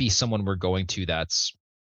may not be someone we're going to that's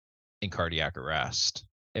in cardiac arrest.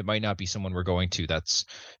 It might not be someone we're going to that's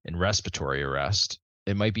in respiratory arrest.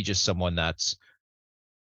 It might be just someone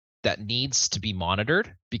that needs to be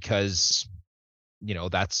monitored because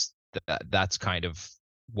that's kind of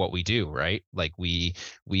what we do, right? Like we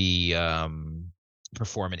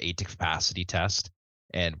perform an aided capacity test,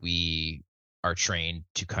 and we are trained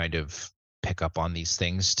to kind of pick up on these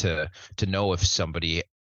things to know if somebody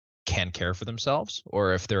can care for themselves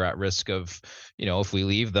or if they're at risk of, if we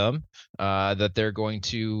leave them, that they're going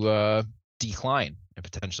to decline and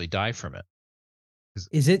potentially die from it.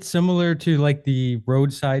 Is it similar to like the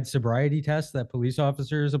roadside sobriety test that police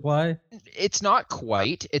officers apply? It's not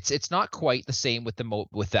quite. It's not quite the same with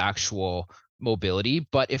with the actual mobility,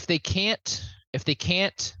 but if they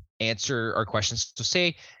can't answer our questions, so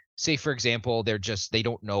say for example, they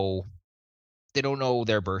don't know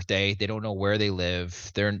their birthday, they don't know where they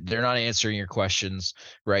live, they're not answering your questions,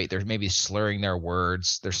 right? They're maybe slurring their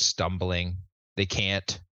words, they're stumbling, they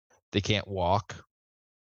can't they can't walk.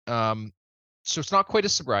 Um, so it's not quite a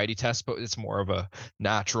sobriety test, but it's more of a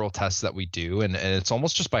natural test that we do, and it's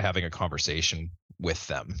almost just by having a conversation with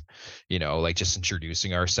them, like just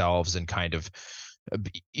introducing ourselves and kind of,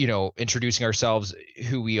 introducing ourselves,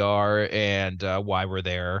 who we are, and why we're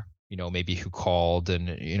there. Maybe who called,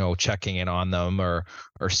 and checking in on them, or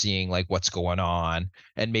seeing like what's going on,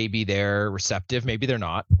 and maybe they're receptive, maybe they're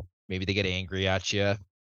not, maybe they get angry at you,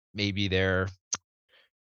 maybe they're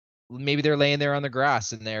laying there on the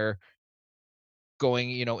grass and they're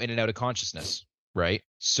going, in and out of consciousness, right?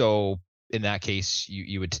 So in that case,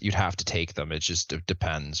 you'd have to take them. It just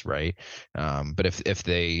depends, right? But if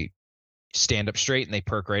they stand up straight and they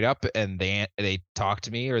perk right up and they talk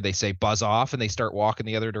to me, or they say buzz off and they start walking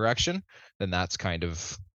the other direction, then that's kind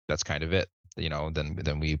of it.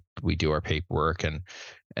 Then we do our paperwork, and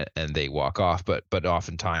they walk off. But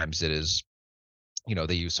oftentimes it is,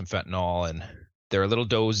 they use some fentanyl and they're a little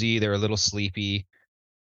dozy, they're a little sleepy,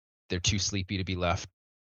 they're too sleepy to be left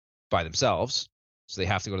by themselves. So they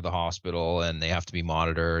have to go to the hospital and they have to be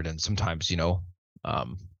monitored, and sometimes,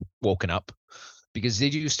 um, woken up, because they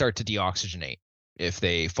do start to deoxygenate if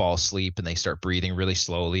they fall asleep and they start breathing really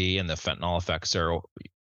slowly, and the fentanyl effects are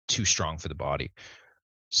too strong for the body.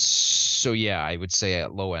 So yeah, I would say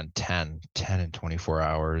at low end 10 and 24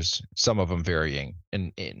 hours. Some of them varying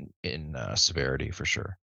in severity for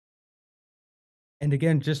sure. And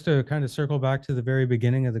again, just to kind of circle back to the very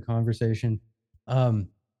beginning of the conversation, um,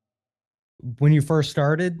 when you first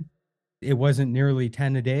started, it wasn't nearly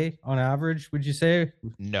 10 a day on average, would you say?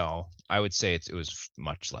 No, I would say it was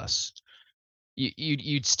much less.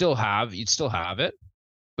 You'd still have it,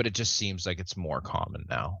 but it just seems like it's more common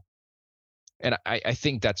now. And I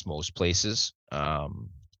think that's most places.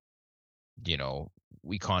 You know,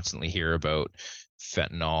 we constantly hear about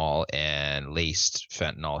fentanyl and laced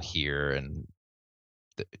fentanyl here, and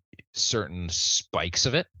the, certain spikes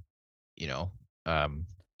of it, you know, um,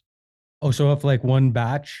 Oh, so if like one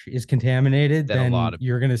batch is contaminated, then a then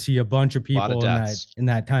you're going to see a bunch of lot of people in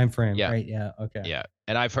that deaths. time frame, Yeah, right? Yeah, okay. yeah.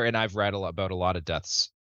 And I've heard and I've read about a lot of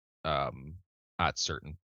deaths, um, at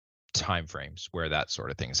certain time frames where that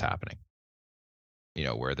sort of thing is happening.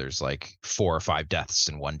 Where there's like 4 or 5 deaths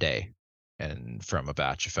in one day, and from a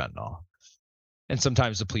batch of fentanyl. And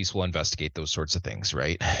sometimes the police will investigate those sorts of things,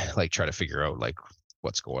 right? Like try to figure out like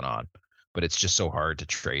what's going on. But it's just so hard to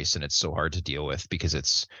trace, and it's so hard to deal with, because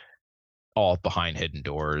it's all behind hidden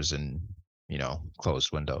doors and,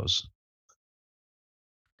 closed windows.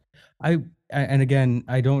 I and again,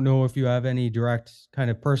 I don't know if you have any direct kind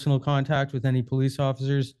of personal contact with any police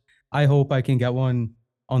officers. I hope I can get one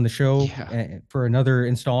on the show Yeah. for another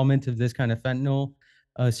installment of this kind of fentanyl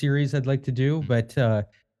series I'd like to do. Mhm. But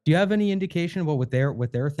do you have any indication about what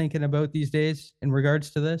they're thinking about these days in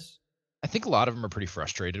regards to this? I think a lot of them are pretty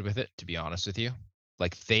frustrated with it, to be honest with you.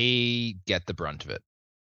 Like they get the brunt of it.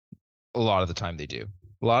 A lot of the time they do.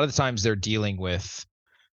 A lot of the times they're dealing with,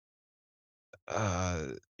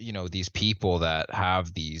 these people that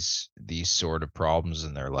have these sort of problems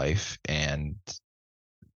in their life, and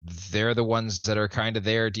they're the ones that are kind of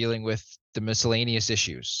there dealing with the miscellaneous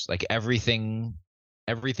issues, like everything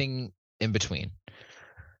in between.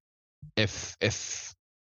 If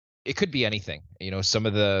it could be anything, some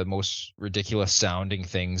of the most ridiculous sounding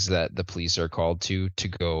things that the police are called to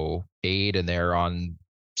go aid, and they're on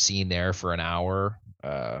scene there for an hour,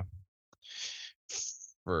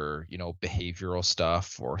 for behavioral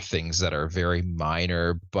stuff, or things that are very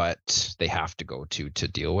minor but they have to go to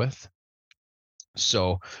deal with.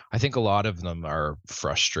 So I think a lot of them are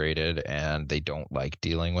frustrated and they don't like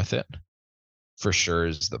dealing with it, for sure,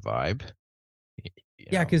 is the vibe. y- you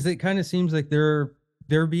Yeah, know because it kind of seems like they're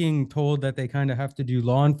being told that they kind of have to do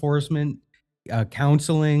law enforcement,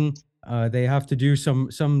 counseling. They have to do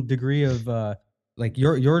some degree of like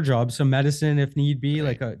your job, some medicine if need be.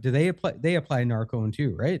 right. Like, do they apply narcone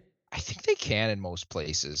too, right? I think they can in most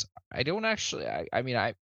places. I don't actually. I mean,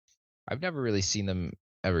 I've never really seen them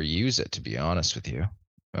ever use it, to be honest with you.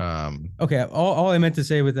 Okay, all I meant to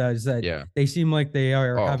say with that is that Yeah. they seem like they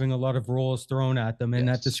are Oh, having a lot of roles thrown at them, and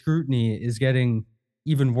that the yes. scrutiny is getting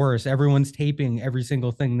even worse. Everyone's taping every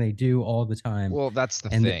single thing they do all the time, Well, that's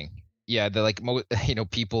the and thing. Yeah, the like,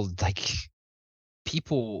 people like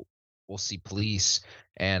people we'll see police,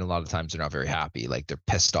 and a lot of times they're not very happy, like they're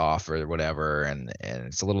pissed off or whatever, and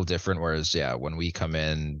it's a little different. Whereas, yeah, when we come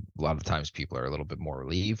in, a lot of times people are a little bit more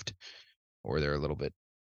relieved, or they're a little bit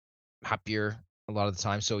happier a lot of the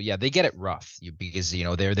time. So yeah, they get it rough, because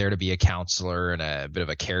they're there to be a counselor and a bit of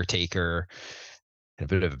a caretaker, a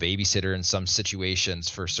bit of a babysitter in some situations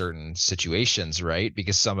for certain situations, right?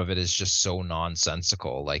 Because some of it is just so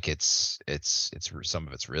nonsensical. Like it's some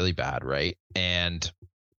of it's really bad, right? And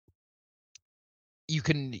you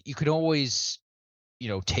can always,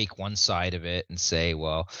 take one side of it and say,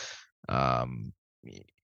 well, um, y-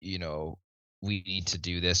 you know, we need to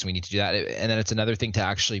do this, we need to do that. And then it's another thing to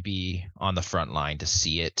actually be on the front line to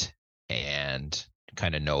see it and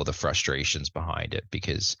kind of know the frustrations behind it,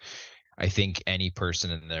 because I think any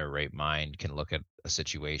person in their right mind can look at a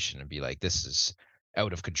situation and be like, this is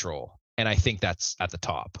out of control. And I think that's at the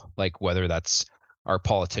top, like whether that's our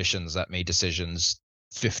politicians that made decisions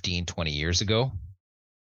 15, 20 years ago,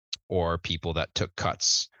 or people that took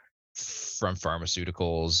cuts from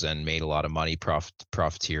pharmaceuticals and made a lot of money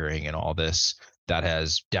profiteering and all this that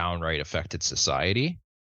has downright affected society.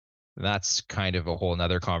 That's kind of a whole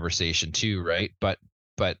nother conversation too, right? But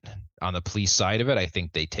on the police side of it, I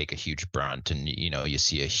think they take a huge brunt, and you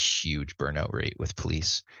see a huge burnout rate with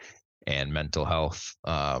police, and mental health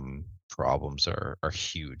problems are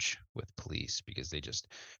huge with police, because they just,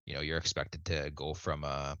 you're expected to go from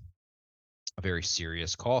a very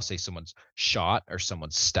serious call, say someone's shot or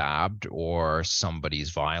someone's stabbed or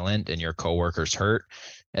somebody's violent and your coworker's hurt,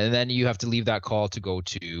 and then you have to leave that call to go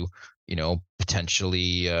to,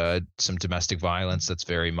 potentially some domestic violence that's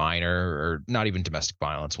very minor, or not even domestic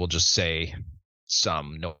violence, we'll just say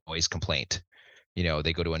some noise complaint.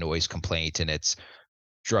 They go to a noise complaint and it's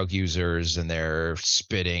drug users, and they're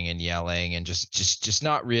spitting and yelling and just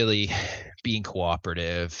not really being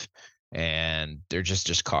cooperative, and they're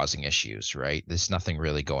just causing issues, right? There's nothing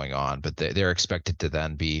really going on, but they're expected to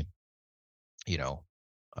then be, you know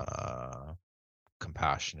uh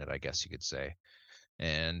compassionate, I guess you could say.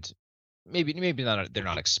 And maybe not, they're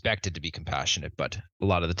not expected to be compassionate, but a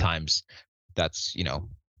lot of the times that's,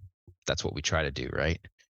 that's what we try to do, right?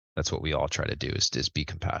 That's what we all try to do, is be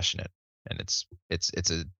compassionate. And it's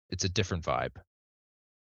a different vibe.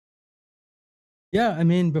 Yeah, I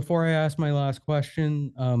mean, before I ask my last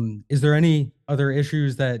question, is there any other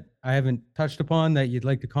issues that I haven't touched upon that you'd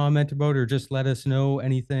like to comment about, or just let us know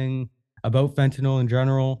anything about fentanyl in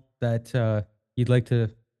general that you'd like to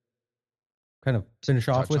kind of finish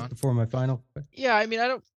off Touch with on. before my final? Yeah, I mean, I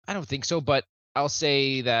don't think so, but I'll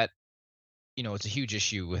say that, it's a huge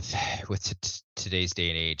issue with today's day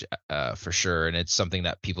and age, for sure, and it's something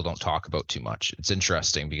that people don't talk about too much. It's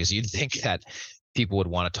interesting because you'd think that people would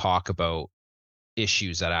want to talk about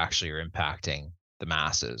issues that actually are impacting the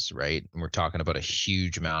masses, right? And we're talking about a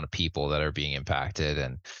huge amount of people that are being impacted,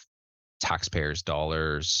 and taxpayers'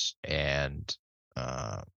 dollars, and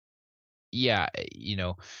uh, yeah,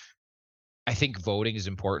 I think voting is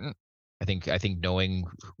important. I think knowing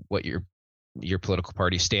what your political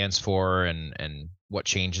party stands for, and what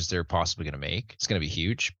changes they're possibly going to make, it's going to be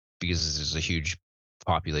huge, because there's a huge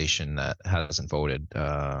population that hasn't voted.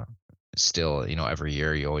 Still, every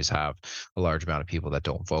year you always have a large amount of people that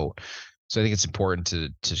don't vote. So I think it's important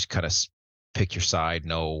to kind of pick your side,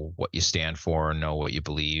 know what you stand for, know what you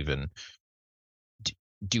believe, and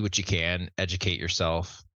do what you can, educate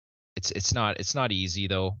yourself. It's not easy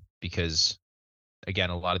though, because again,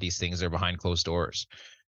 a lot of these things are behind closed doors,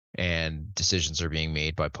 and decisions are being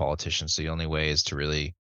made by politicians. So the only way is to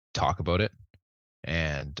really talk about it,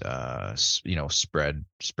 and spread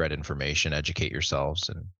information, educate yourselves,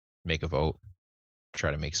 and make a vote.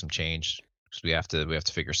 Try to make some change, because we have to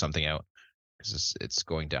figure something out, because it's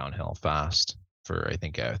going downhill fast for, I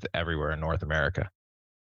think, everywhere in North America.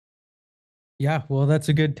 Yeah, well, that's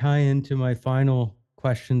a good tie into my final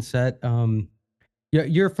question set.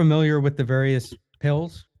 You're familiar with the various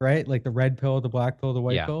pills, right? Like the red pill, the black pill, the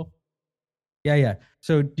white Yeah. pill. Yeah, yeah.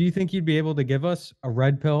 So, do you think you'd be able to give us a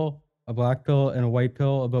red pill, a black pill, and a white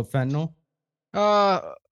pill about fentanyl?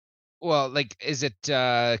 Uh, well, like, is it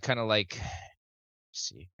kind of like?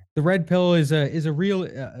 See. The red pill is a real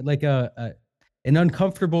like an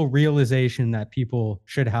uncomfortable realization that people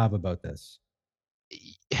should have about this.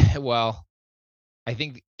 Well, I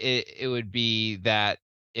think it would be that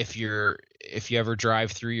if you ever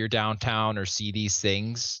drive through your downtown or see these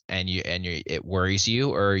things, and it worries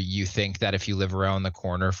you, or you think that if you live around the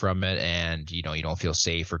corner from it, and you don't feel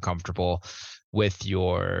safe or comfortable with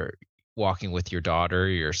your walking with your daughter or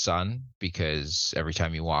your son, because every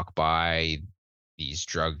time you walk by, these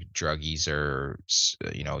druggies are,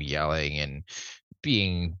 yelling and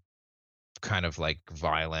being kind of like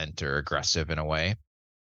violent or aggressive in a way,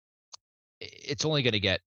 it's only going to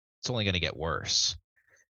get worse.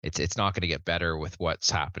 It's not going to get better with what's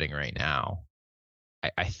happening right now.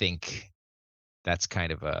 I think that's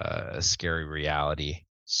kind of a scary reality.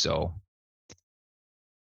 So,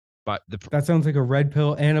 but That sounds like a red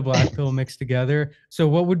pill and a black pill mixed together. So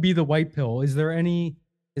what would be the white pill? Is there any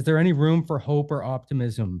room for hope or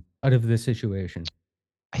optimism out of this situation?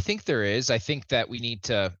 I think there is. I think that we need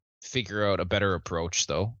to figure out a better approach,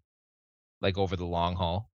 though, like over the long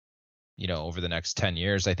haul. Over the next 10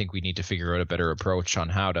 years, I think we need to figure out a better approach on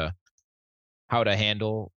how to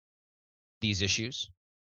handle these issues,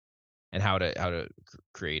 and how to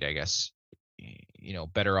create, I guess,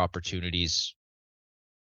 better opportunities,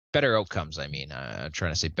 better outcomes. I mean, I'm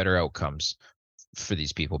trying to say better outcomes for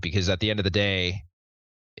these people, because at the end of the day,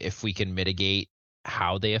 if we can mitigate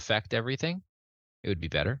how they affect everything, it would be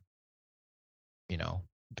better. You know,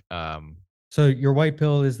 um, So your white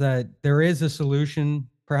pill is that there is a solution, mhm.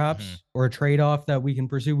 perhaps, or a trade-off that we can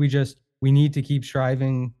pursue. We need to keep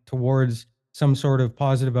striving towards some sort of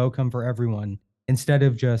positive outcome for everyone instead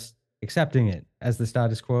of just accepting it as the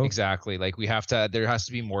status quo. Exactly. Like there has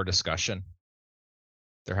to be more discussion.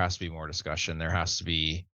 There has to be more discussion. There has to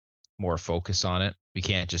be more focus on it. We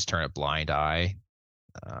can't just turn a blind eye,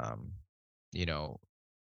 um, you know,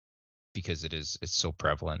 because it's so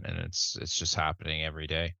prevalent, and it's just happening every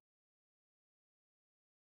day.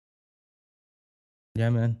 Yeah,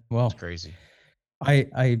 man. It's Well, crazy.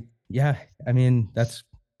 yeah, I mean, that's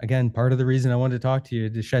again part of the reason I wanted to talk to you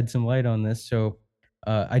to shed some light on this. So,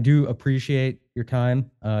 I do appreciate your time.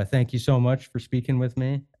 Thank you so much for speaking with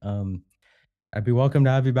me. I'd be welcome to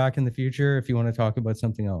have you back in the future if you want to talk about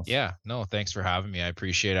something else. Yeah, no, thanks for having me. I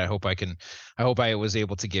appreciate it. I hope I was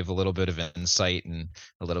able to give a little bit of insight and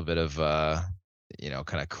a little bit of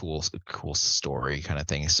kind of cool story kind of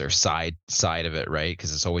things, or side of it, right?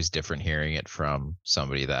 Because it's always different hearing it from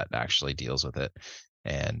somebody that actually deals with it.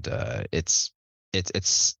 And it's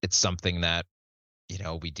something that,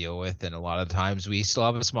 we deal with, and a lot of times we still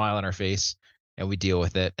have a smile on our face and we deal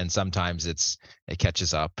with it, and sometimes it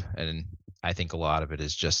catches up. And I think a lot of it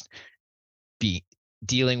is just be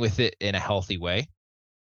dealing with it in a healthy way.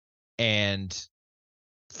 And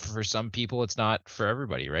for some people, it's not for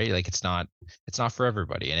everybody, right? Like it's not for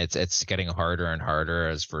everybody, and it's getting harder and harder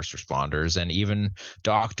as first responders, and even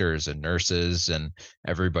doctors and nurses and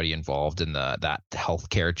everybody involved in that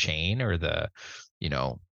healthcare chain, or the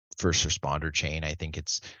first responder chain. I think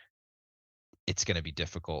it's going to be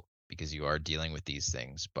difficult because you are dealing with these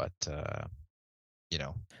things, but you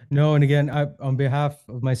know No, and again, on behalf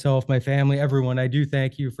of myself, my family, everyone, I do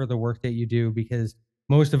thank you for the work that you do, because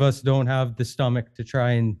most of us don't have the stomach to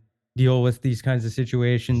try and deal with these kinds of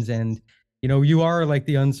situations. And, you are like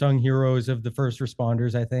the unsung heroes of the first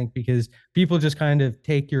responders, I think, because people just kind of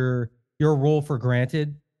take your role for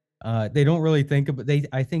granted. They don't really think about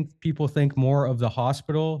I think people think more of the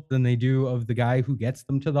hospital than they do of the guy who gets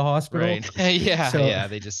them to the Right. hospital. Yeah, So, yeah.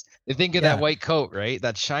 They think of that yeah, white coat, right?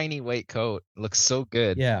 That shiny white coat looks so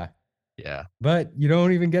good. yeah. Yeah. But you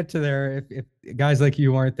don't even get to there if guys like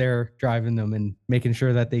you aren't there driving them and making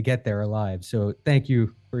sure that they get there alive. So thank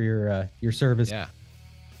you for your service. Yeah.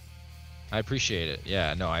 I appreciate it.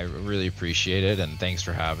 Yeah, no, I really appreciate it, and thanks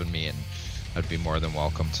for having me. And I'd be more than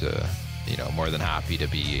welcome to, more than happy to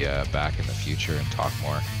be back in the future and talk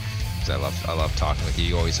more, because I love talking with you.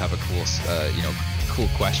 You always have a cool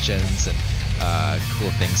questions and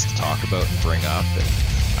cool things to talk about and bring up, and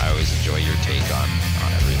I always enjoy your take on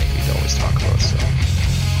everything we always talk about. So.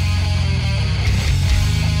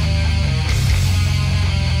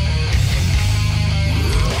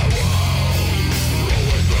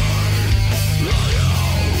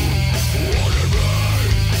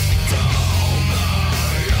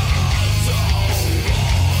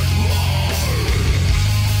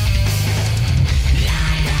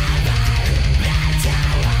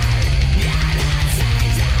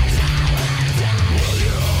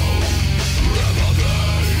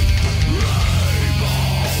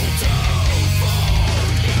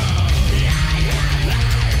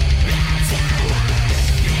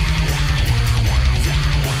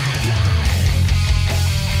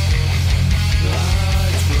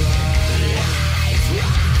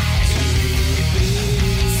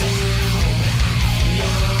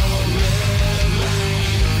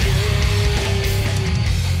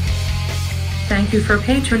 Thank you for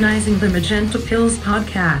patronizing the Magenta Pills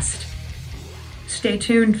podcast. Stay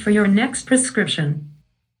tuned for your next prescription.